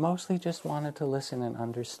they mostly just wanted to listen and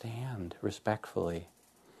understand respectfully.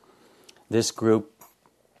 This group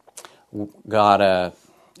got an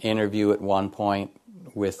interview at one point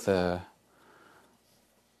with the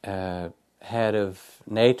head of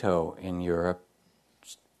NATO in Europe.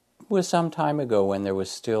 It was some time ago when there was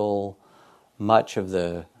still much of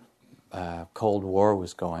the Cold War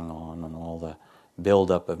was going on and all the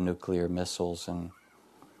buildup of nuclear missiles. And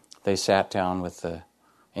they sat down with the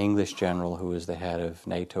English general who was the head of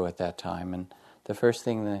NATO at that time. And the first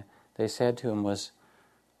thing that they said to him was,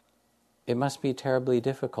 it must be terribly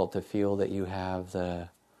difficult to feel that you have the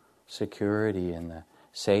security and the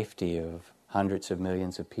safety of hundreds of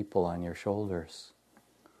millions of people on your shoulders.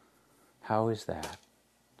 How is that?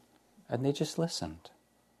 And they just listened.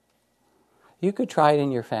 You could try it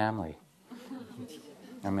in your family.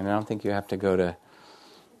 I mean, I don't think you have to go to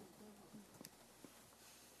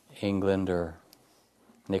England or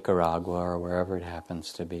Nicaragua or wherever it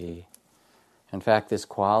happens to be. In fact, this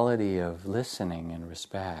quality of listening and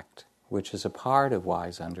respect, which is a part of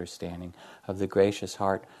wise understanding of the gracious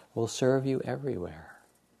heart, will serve you everywhere.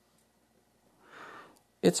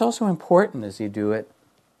 It's also important as you do it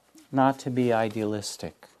not to be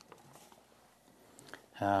idealistic.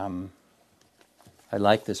 I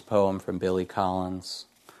like this poem from Billy Collins.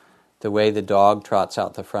 The way the dog trots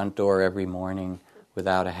out the front door every morning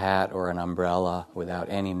without a hat or an umbrella, without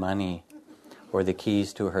any money, or the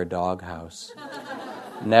keys to her doghouse,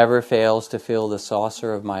 never fails to fill the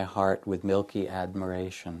saucer of my heart with milky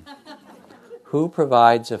admiration. Who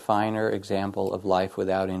provides a finer example of life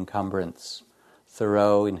without encumbrance?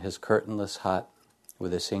 Thoreau in his curtainless hut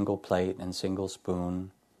with a single plate and single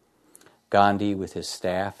spoon. Gandhi with his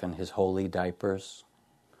staff and his holy diapers.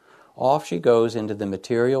 Off she goes into the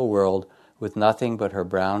material world with nothing but her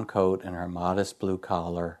brown coat and her modest blue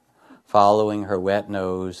collar, following her wet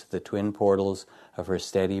nose, the twin portals of her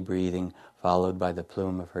steady breathing, followed by the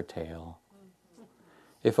plume of her tail.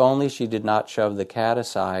 If only she did not shove the cat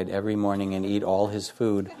aside every morning and eat all his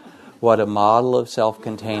food, what a model of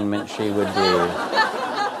self-containment she would be.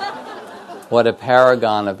 What a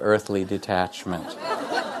paragon of earthly detachment.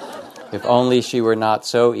 If only she were not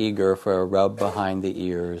so eager for a rub behind the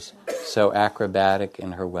ears, so acrobatic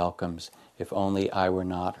in her welcomes, if only I were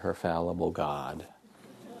not her fallible God.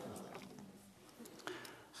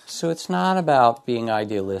 So it's not about being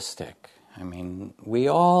idealistic. I mean, we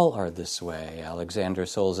all are this way. Alexander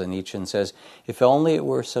Solzhenitsyn says, if only it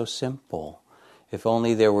were so simple, if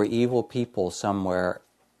only there were evil people somewhere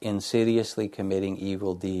insidiously committing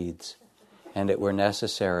evil deeds, and it were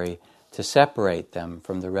necessary to separate them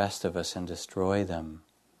from the rest of us and destroy them.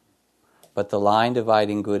 But the line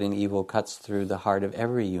dividing good and evil cuts through the heart of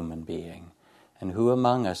every human being, and who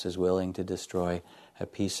among us is willing to destroy a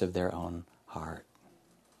piece of their own heart?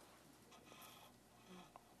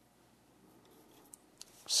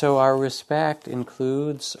 So our respect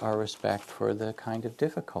includes our respect for the kind of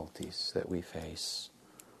difficulties that we face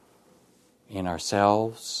in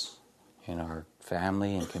ourselves, in our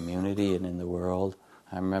family and community, and in the world.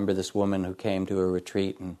 I remember this woman who came to a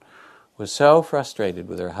retreat and was so frustrated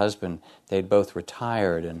with her husband. They'd both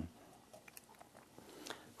retired and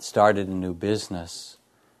started a new business.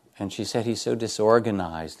 And she said, he's so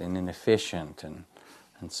disorganized and inefficient and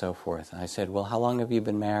so forth. And I said, well, how long have you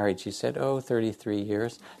been married? She said, 33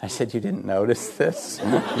 years. I said, you didn't notice this?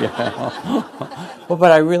 You know? Well,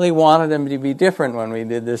 but I really wanted him to be different when we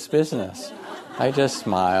did this business. I just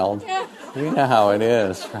smiled. You know how it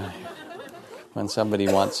is, right? When somebody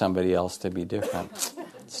wants somebody else to be different.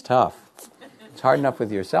 It's tough. It's hard enough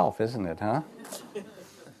with yourself, isn't it, huh?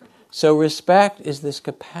 So respect is this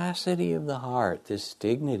capacity of the heart, this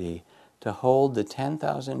dignity, to hold the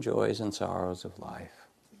 10,000 joys and sorrows of life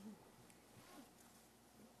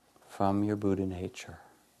from your Buddha nature.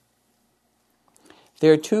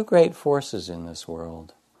 There are two great forces in this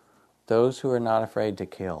world. Those who are not afraid to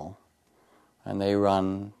kill, and they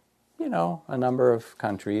run, a number of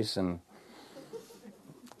countries and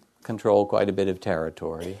control quite a bit of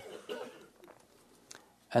territory.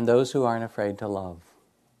 And those who aren't afraid to love.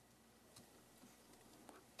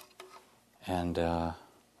 And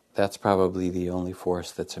that's probably the only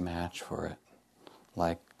force that's a match for it.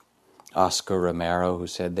 Like Oscar Romero, who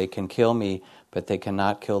said, they can kill me, but they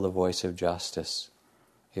cannot kill the voice of justice.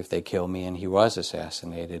 If they kill me and he was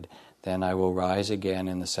assassinated, then I will rise again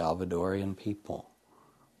in the Salvadorian people,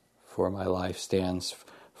 for my life stands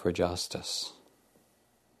for justice.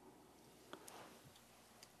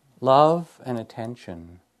 Love and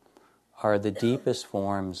attention are the deepest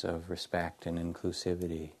forms of respect and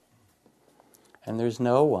inclusivity. And there's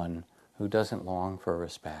no one who doesn't long for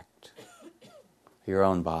respect. Your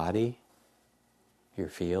own body, your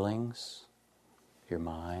feelings, your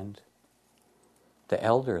mind, the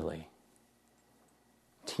elderly,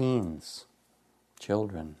 teens,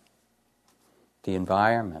 children, the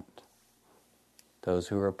environment, those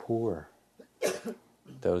who are poor,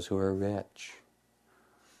 those who are rich,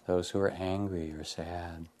 those who are angry or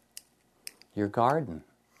sad, your garden,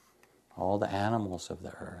 all the animals of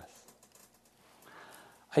the earth.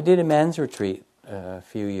 I did a men's retreat a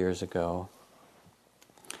few years ago,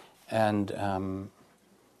 and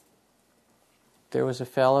there was a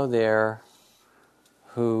fellow there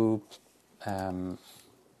who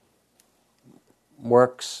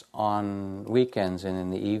works on weekends and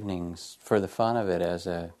in the evenings for the fun of it as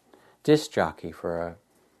a disc jockey for a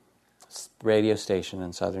radio station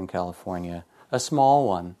in Southern California, a small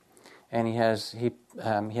one, and he has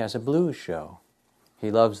a blues show.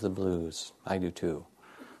 He loves the blues. I do too.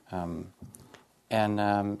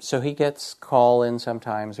 So he gets call-in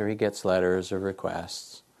sometimes, or he gets letters or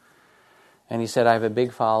requests. And he said, I have a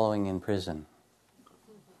big following in prison.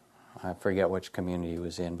 I forget which community he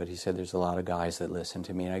was in, but he said, there's a lot of guys that listen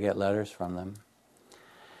to me, and I get letters from them.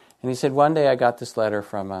 And he said, one day I got this letter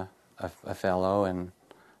from a fellow, and,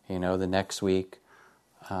 the next week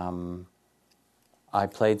I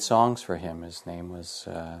played songs for him. His name was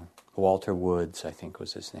Walter Woods, I think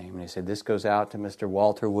was his name. And he said, this goes out to Mr.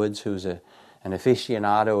 Walter Woods, who's an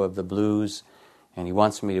aficionado of the blues, and he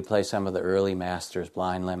wants me to play some of the early masters,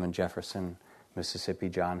 Blind Lemon Jefferson, Mississippi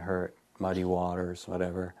John Hurt, Muddy Waters,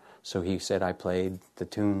 whatever. So he said I played the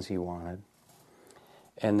tunes he wanted.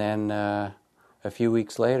 And then a few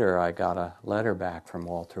weeks later, I got a letter back from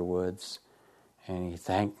Walter Woods, and he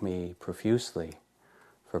thanked me profusely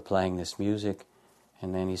for playing this music.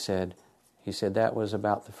 And then he said, that was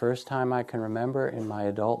about the first time I can remember in my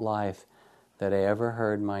adult life that I ever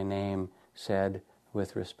heard my name said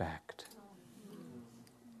with respect.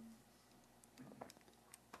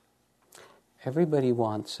 Everybody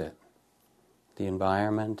wants it. The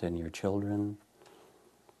environment and your children,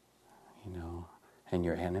 and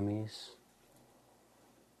your enemies.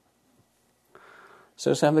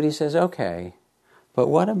 So somebody says, okay, but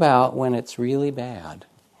what about when it's really bad?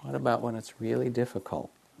 What about when it's really difficult?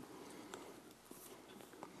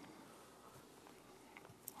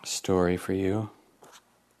 Story for you.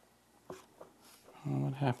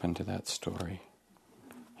 What happened to that story?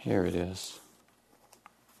 Here it is.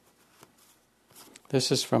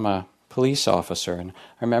 This is from a police officer, and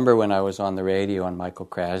I remember when I was on the radio on Michael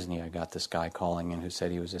Krasny, I got this guy calling in who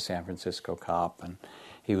said he was a San Francisco cop, and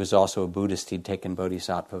he was also a Buddhist. He'd taken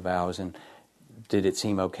bodhisattva vows, and did it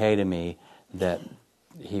seem okay to me that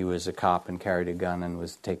he was a cop and carried a gun and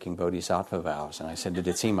was taking bodhisattva vows? And I said, did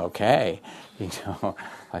it seem okay?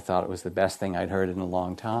 I thought it was the best thing I'd heard in a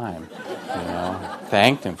long time.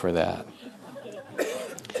 Thanked him for that.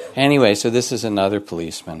 Anyway, so this is another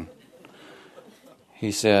policeman.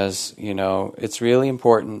 He says, it's really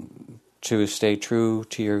important to stay true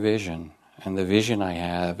to your vision. And the vision I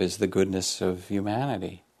have is the goodness of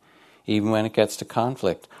humanity. Even when it gets to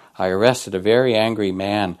conflict. I arrested a very angry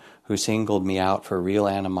man who singled me out for real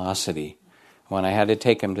animosity. When I had to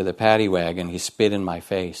take him to the paddy wagon, he spit in my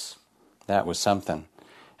face. That was something.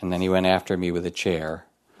 And then he went after me with a chair.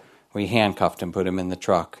 We handcuffed him, put him in the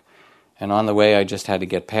truck. And on the way, I just had to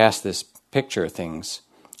get past this picture of things.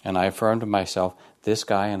 And I affirmed to myself, this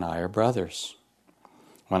guy and I are brothers.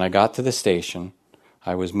 When I got to the station,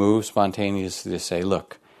 I was moved spontaneously to say,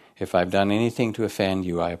 look, if I've done anything to offend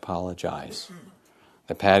you, I apologize.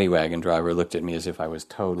 The paddy wagon driver looked at me as if I was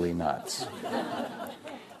totally nuts.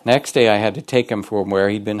 Next day, I had to take him from where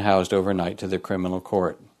he'd been housed overnight to the criminal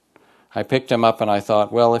court. I picked him up and I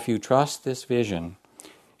thought, well, if you trust this vision,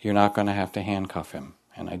 you're not going to have to handcuff him.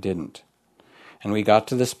 And I didn't. And we got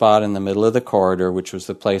to the spot in the middle of the corridor, which was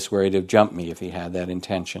the place where he'd have jumped me if he had that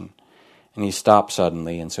intention. And he stopped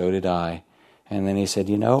suddenly, and so did I. And then he said,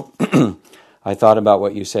 I thought about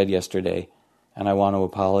what you said yesterday, and I want to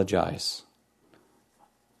apologize.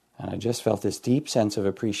 And I just felt this deep sense of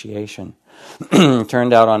appreciation.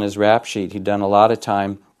 Turned out on his rap sheet, he'd done a lot of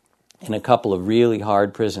time in a couple of really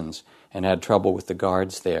hard prisons and had trouble with the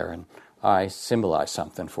guards there. And I symbolized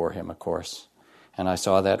something for him, of course. And I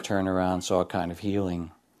saw that turnaround, saw a kind of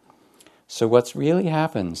healing. So what really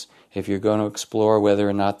happens if you're going to explore whether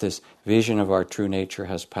or not this vision of our true nature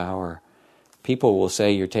has power? People will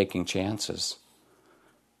say you're taking chances,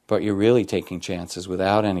 but you're really taking chances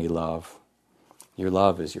without any love. Your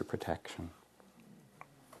love is your protection.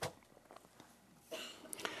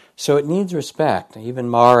 So it needs respect. Even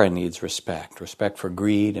Mara needs respect. Respect for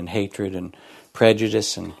greed and hatred and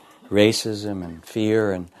prejudice and racism and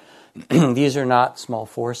fear. And these are not small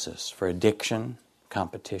forces for addiction,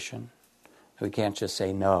 competition. We can't just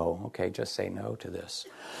say no. Okay, just say no to this.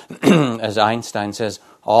 As Einstein says,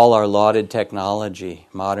 all our lauded technology,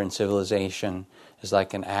 modern civilization, is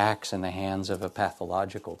like an axe in the hands of a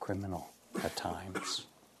pathological criminal at times.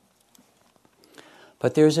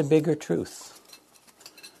 But there's a bigger truth.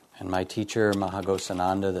 And my teacher,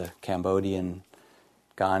 Mahagosananda, the Cambodian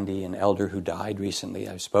Gandhi, an elder who died recently,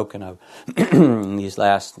 I've spoken of in these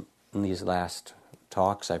last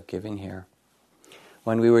talks I've given here.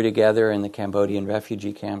 When we were together in the Cambodian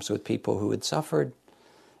refugee camps with people who had suffered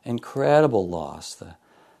incredible loss, the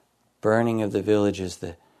burning of the villages,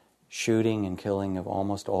 the shooting and killing of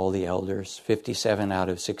almost all the elders. 57 out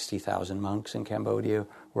of 60,000 monks in Cambodia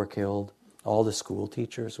were killed. All the school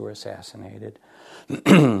teachers were assassinated.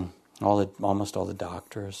 Almost all the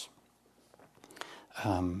doctors.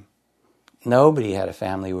 Nobody had a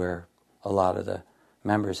family where a lot of the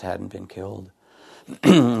members hadn't been killed.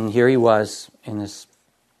 Here he was in this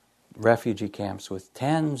refugee camps with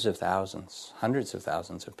tens of thousands, hundreds of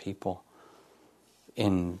thousands of people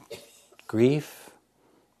in grief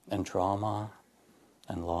and trauma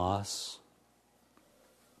and loss.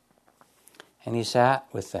 And he sat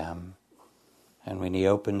with them. And when he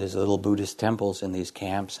opened his little Buddhist temples in these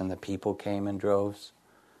camps and the people came in droves,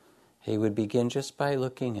 he would begin just by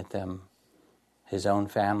looking at them. His own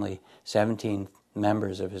family, 17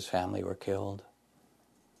 members of his family were killed.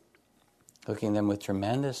 Looking at them with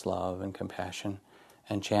tremendous love and compassion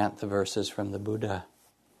and chant the verses from the Buddha.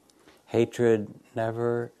 Hatred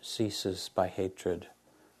never ceases by hatred,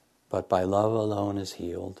 but by love alone is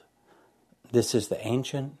healed. This is the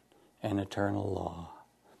ancient and eternal law.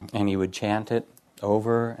 And he would chant it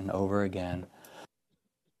over and over again.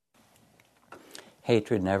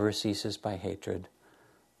 Hatred never ceases by hatred,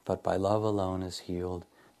 but by love alone is healed.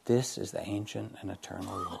 This is the ancient and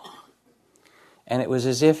eternal law. And it was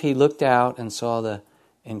as if he looked out and saw the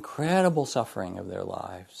incredible suffering of their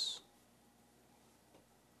lives,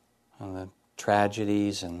 and the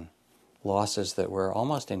tragedies and losses that were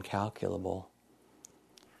almost incalculable,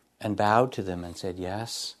 and bowed to them and said,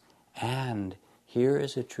 yes, and here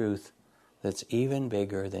is a truth that's even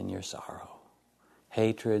bigger than your sorrow.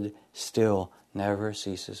 Hatred still never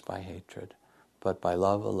ceases by hatred, but by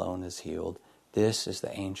love alone is healed. This is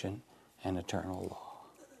the ancient and eternal law.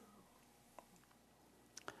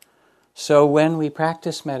 So when we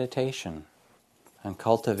practice meditation and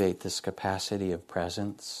cultivate this capacity of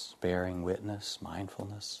presence, bearing witness,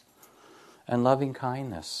 mindfulness, and loving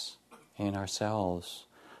kindness in ourselves,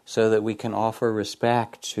 so that we can offer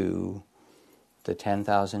respect to the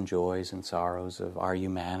 10,000 joys and sorrows of our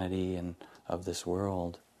humanity and of this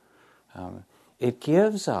world. It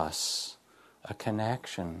gives us a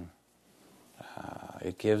connection.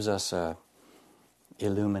 It gives us a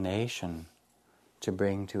illumination to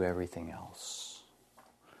bring to everything else.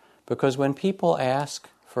 Because when people ask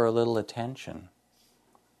for a little attention,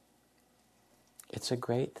 it's a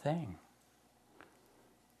great thing.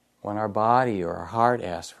 When our body or our heart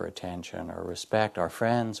asks for attention or respect, our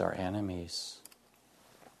friends, our enemies,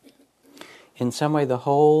 in some way the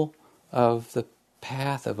whole of the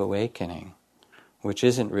path of awakening, which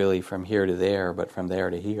isn't really from here to there, but from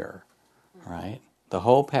there to here, right? The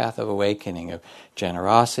whole path of awakening of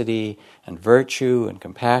generosity and virtue and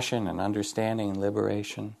compassion and understanding and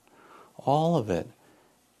liberation, all of it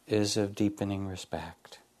is of deepening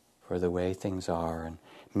respect for the way things are and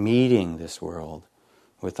meeting this world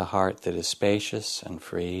with a heart that is spacious and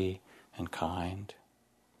free and kind.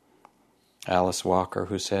 Alice Walker,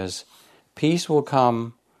 who says, "Peace will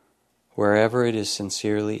come wherever it is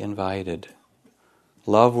sincerely invited.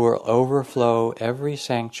 Love will overflow every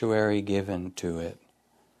sanctuary given to it.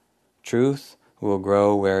 Truth will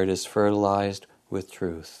grow where it is fertilized with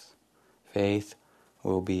truth. Faith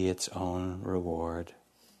will be its own reward."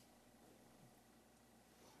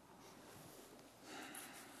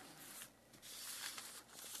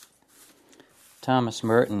 Thomas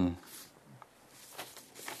Merton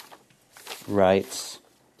writes,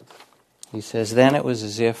 he says, "Then it was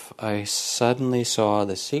as if I suddenly saw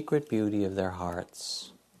the secret beauty of their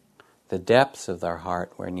hearts, the depths of their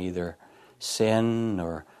heart where neither sin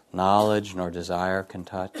nor knowledge nor desire can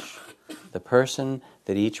touch, the person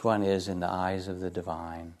that each one is in the eyes of the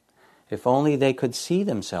divine. If only they could see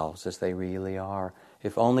themselves as they really are,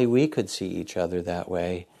 if only we could see each other that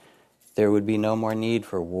way, there would be no more need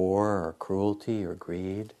for war or cruelty or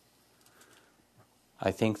greed.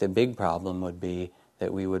 I think the big problem would be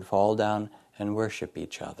that we would fall down and worship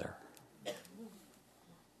each other."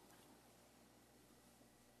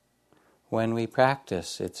 When we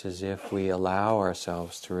practice, it's as if we allow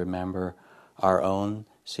ourselves to remember our own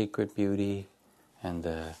secret beauty and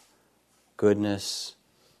the goodness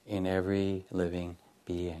in every living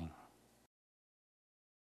being.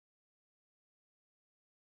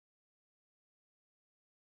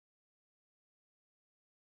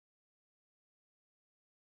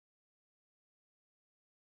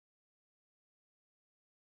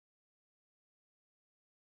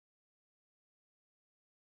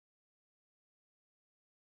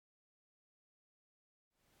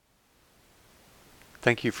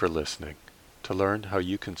 Thank you for listening. To learn how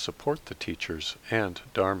you can support the teachers and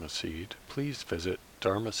Dharma Seed, please visit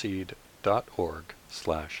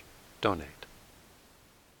dharmaseed.org/donate.